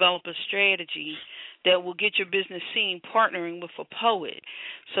you develop a strategy that will get your business seen partnering with a poet.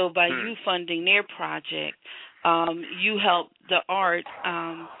 So by you funding their project, you help the art,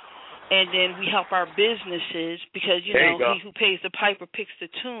 and then we help our businesses because, you know, he who pays the piper picks the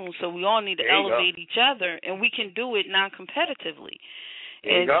tune. So we all need to elevate each other, and we can do it non-competitively.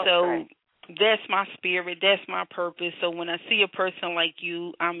 That's my spirit. That's my purpose. So when I see a person like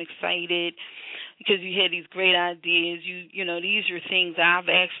you, I'm excited because you had these great ideas. You know, these are things I've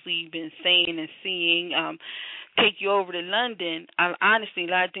actually been saying and seeing. Take you over to London. Honestly,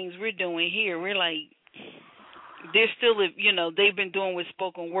 a lot of things we're doing here, we're like, they're still, you know, they've been doing with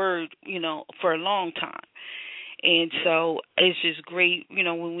spoken word, you know, for a long time. And so it's just great, you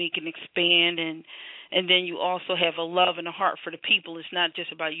know, when we can expand and then you also have a love and a heart for the people. It's not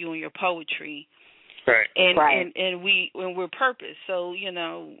just about you and your poetry. And we're purpose. So, you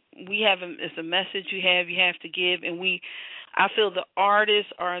know, we have it's a message you have to give, and I feel the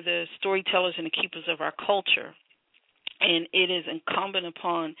artists are the storytellers and the keepers of our culture. And it is incumbent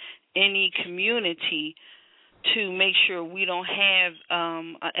upon any community to make sure we don't have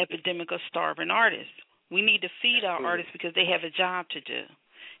an epidemic of starving artists. We need to feed our artists because they have a job to do.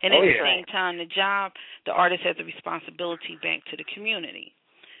 And at the same time, the artist has a responsibility back to the community.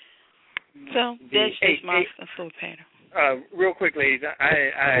 So that's just my thought pattern. Real quick, ladies,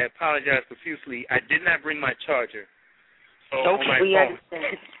 I apologize profusely. I did not bring my charger. So on my phone.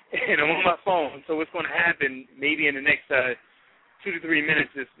 And I'm on my phone. So what's going to happen, maybe in the next 2 to 3 minutes,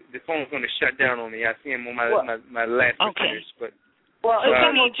 the phone's going to shut down on me. I see him on my last finish, but. Well, I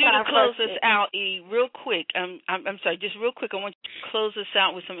need you to close us out, E, real quick. I'm sorry, just real quick. I want you to close us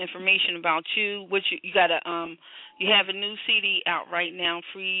out with some information about you. What you got you have a new CD out right now,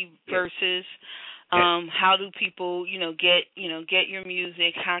 Free Verses. How do people, get your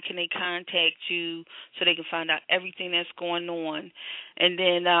music? How can they contact you so they can find out everything that's going on? And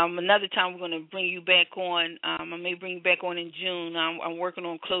then another time we're going to bring you back on. I may bring you back on in June. I'm working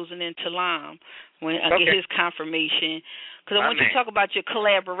on closing in Talam when I get his confirmation, because I want you to talk about your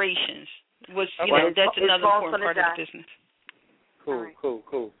collaborations, which that's another important part of the business. Cool.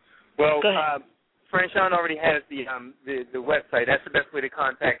 Well, Franchon already has the website. That's the best way to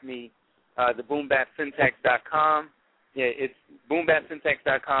contact me. The boombapsyntax.com. Yeah, it's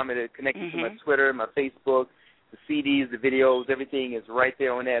boombapsyntax.com, and it connects you to my Twitter, my Facebook, the CDs, the videos, everything is right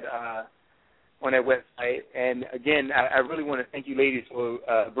there on that website. And again, I really want to thank you ladies for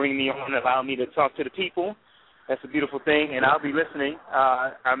bringing me on and allowing me to talk to the people. That's a beautiful thing, and I'll be listening.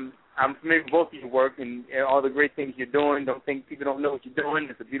 I'm familiar with both of your work and all the great things you're doing. Don't think people don't know what you're doing.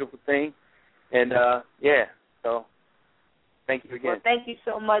 It's a beautiful thing. And, so thank you again. Well, thank you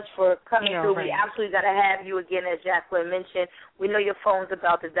so much for coming through. Right. We absolutely got to have you again, as Jacqueline mentioned. We know your phone's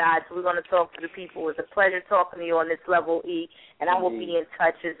about to die, so we're going to talk to the people. It's a pleasure talking to you on this level, E, and I will be in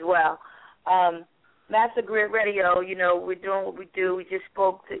touch as well. Master Griot Radio, we're doing what we do. We just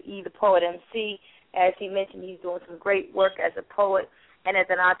spoke to E, the Poet MC. As he mentioned, he's doing some great work as a poet and as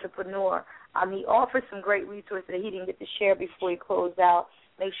an entrepreneur. He offers some great resources that he didn't get to share before he closed out.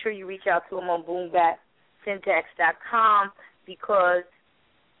 Make sure you reach out to him on boombapsyntax.com, because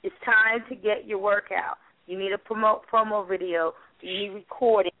it's time to get your work out. You need a promo video. Do you need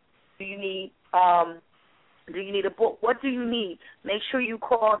recording? Do you need a book? What do you need? Make sure you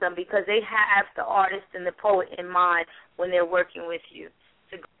call them, because they have the artist and the poet in mind when they're working with you.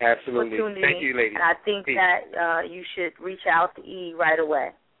 Absolutely. Thank you, ladies. And I think that you should reach out to E right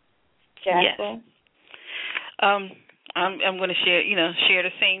away. Jacqueline? Yes. I'm going to share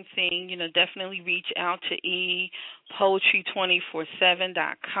the same thing. Definitely reach out to E,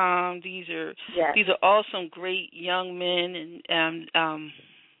 poetry247.com. These are all some great young men and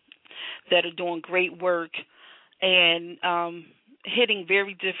that are doing great work and hitting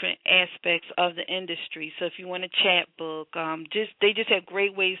very different aspects of the industry. So if you want a chat book, they just have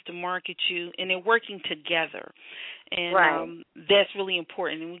great ways to market you, and they're working together. And that's really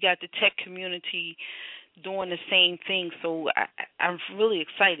important. And we got the tech community doing the same thing, so I'm really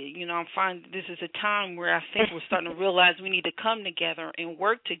excited. I'm finding this is a time where I think we're starting to realize we need to come together and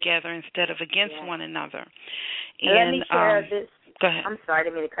work together instead of against one another. And let me share this. Go ahead. I'm sorry, I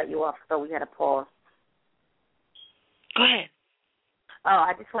didn't mean to cut you off, so we had a pause. Go ahead.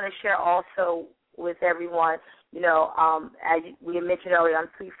 I just want to share also with everyone, as we had mentioned earlier, I'm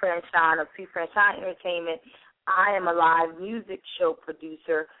Suite Franchon of Suite Franchon Entertainment. I am a live music show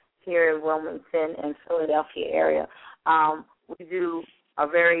producer here in Wilmington and Philadelphia area. We do a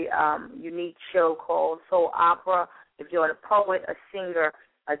very unique show called Soul Opera. If you're a poet, a singer,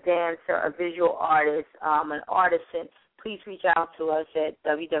 a dancer, a visual artist, an artisan, please reach out to us at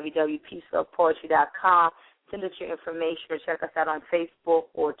www.peacelovepoetry.com. Send us your information or check us out on Facebook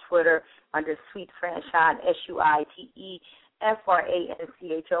or Twitter under Suite Franchon,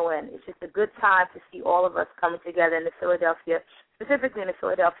 SUITEFRANCHON. It's just a good time to see all of us coming together in the Philadelphia, specifically in the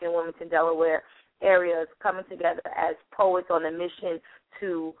Philadelphia and Wilmington, Delaware areas, coming together as poets on a mission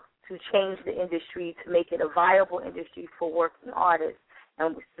to change the industry, to make it a viable industry for working artists,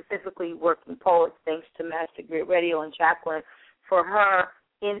 and specifically working poets, thanks to Master Griot Radio and Jacqueline for her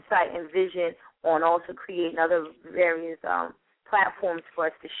insight and vision on also creating other various platforms for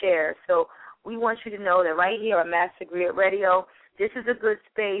us to share. So we want you to know that right here on Master Griot Radio, this is a good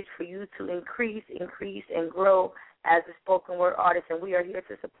space for you to increase, and grow as a spoken word artist, and we are here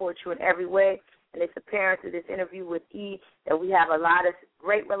to support you in every way. And it's apparent through this interview with E that we have a lot of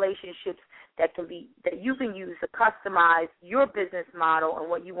great relationships that you can use to customize your business model and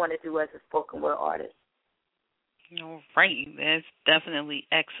what you want to do as a spoken word artist. All right, that's definitely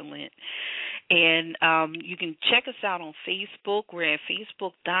excellent. And you can check us out on Facebook. We're at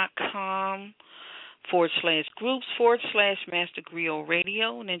facebook.com/groups/Master Griot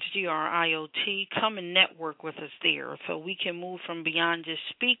Radio, and it's GRIOT. Come and network with us there, so we can move from beyond just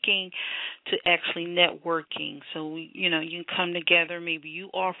speaking to actually networking. So you can come together. Maybe you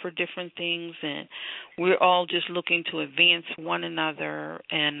offer different things, and we're all just looking to advance one another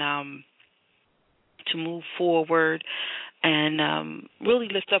and to move forward and really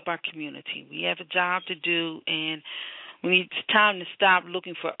lift up our community. We have a job to do, and it's time to stop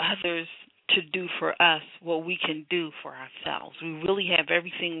looking for others to do for us what we can do for ourselves. We really have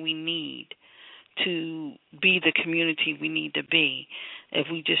everything we need to be the community we need to be if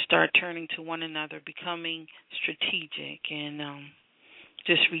we just start turning to one another, becoming strategic, and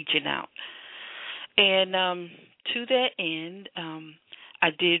just reaching out. And to that end, I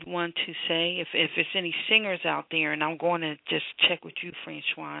did want to say, if there's any singers out there, and I'm going to just check with you,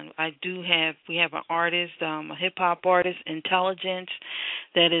 Franchon. We have an artist, a hip hop artist, Intelligence,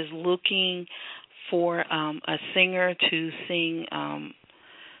 that is looking for a singer to sing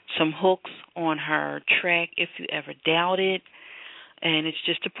some hooks on her track, If You Ever Doubt It. And it's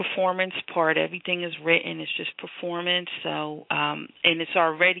just a performance part. Everything is written. It's just performance. So, and it's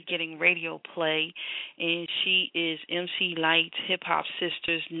already getting radio play. And she is MC Light's Hip Hop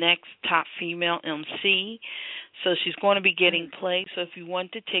Sisters' next top female MC. So she's going to be getting play. So if you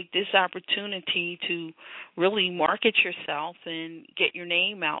want to take this opportunity to really market yourself and get your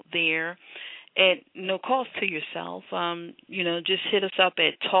name out there, at no cost to yourself, just hit us up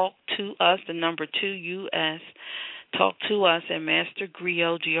at Talk to Us, the number 2US. Talk to us at Master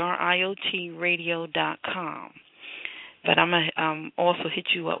Griot, GRIOT radio.com. But I'm going to also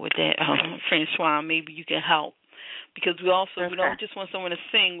hit you up with that, Franchon. Maybe you can help. Because we don't just want someone to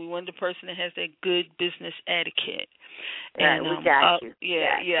sing. We want the person that has that good business etiquette. And we got you.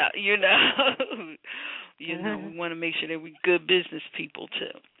 Yeah. We want to make sure that we're good business people,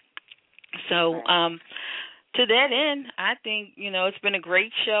 too. So, to that end, I think, it's been a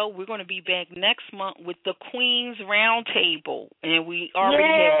great show. We're going to be back next month with the Queen's Roundtable. And we already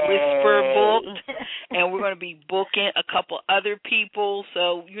have Whisper booked. And we're going to be booking a couple other people.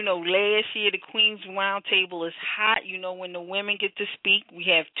 So, last year the Queen's Roundtable is hot. When the women get to speak, we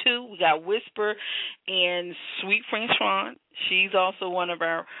have two. We got Whisper and Sweet Franchon. She's also one of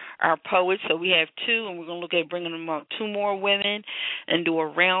our poets, so we have two, and we're going to look at bringing them up, two more women, and do a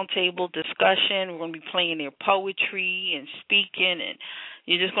roundtable discussion. We're going to be playing their poetry and speaking, and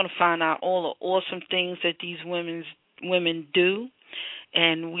you're just going to find out all the awesome things that these women do.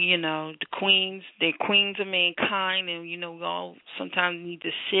 And we, they're queens of mankind, and, we all sometimes need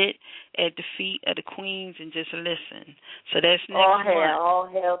to sit at the feet of the queens and just listen. So that's next month. All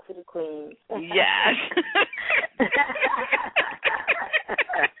hail to the queens. Yes.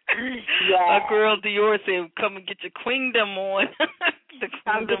 Our girl Dior said, come and get your queendom on.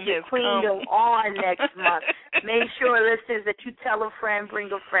 Come get your queendom on next month. Make sure, listeners, that you tell a friend,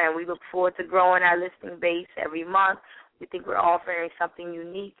 bring a friend. We look forward to growing our listening base every month. We think we're offering something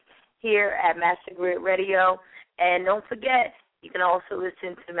unique here at Master Griot Radio. And don't forget, you can also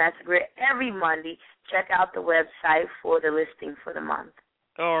listen to Master Griot every Monday. Check out the website for the listing for the month.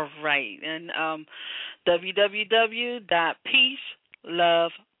 All right. And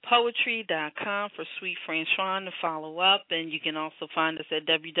www.peacelovepoetry.com for Sweet Franchon to follow up. And you can also find us at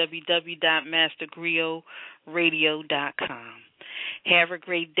www.mastergriotradio.com. Have a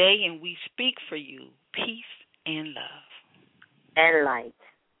great day, and we speak for you. Peace and love. And light.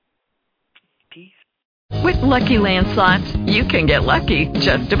 Peace. With Lucky Land Slots, you can get lucky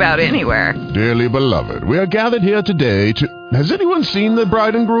just about anywhere. Dearly beloved, we are gathered here today to... Has anyone seen the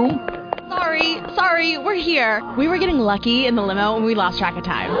bride and groom? Sorry, we're here. We were getting lucky in the limo and we lost track of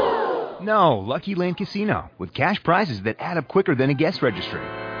time. No, Lucky Land Casino, with cash prizes that add up quicker than a guest registry.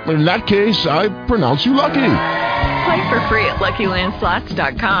 In that case, I pronounce you lucky. Play for free at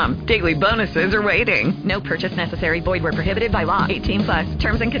LuckyLandSlots.com. Daily bonuses are waiting. No purchase necessary. Void where prohibited by law. 18+.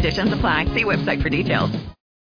 Terms and conditions apply. See website for details.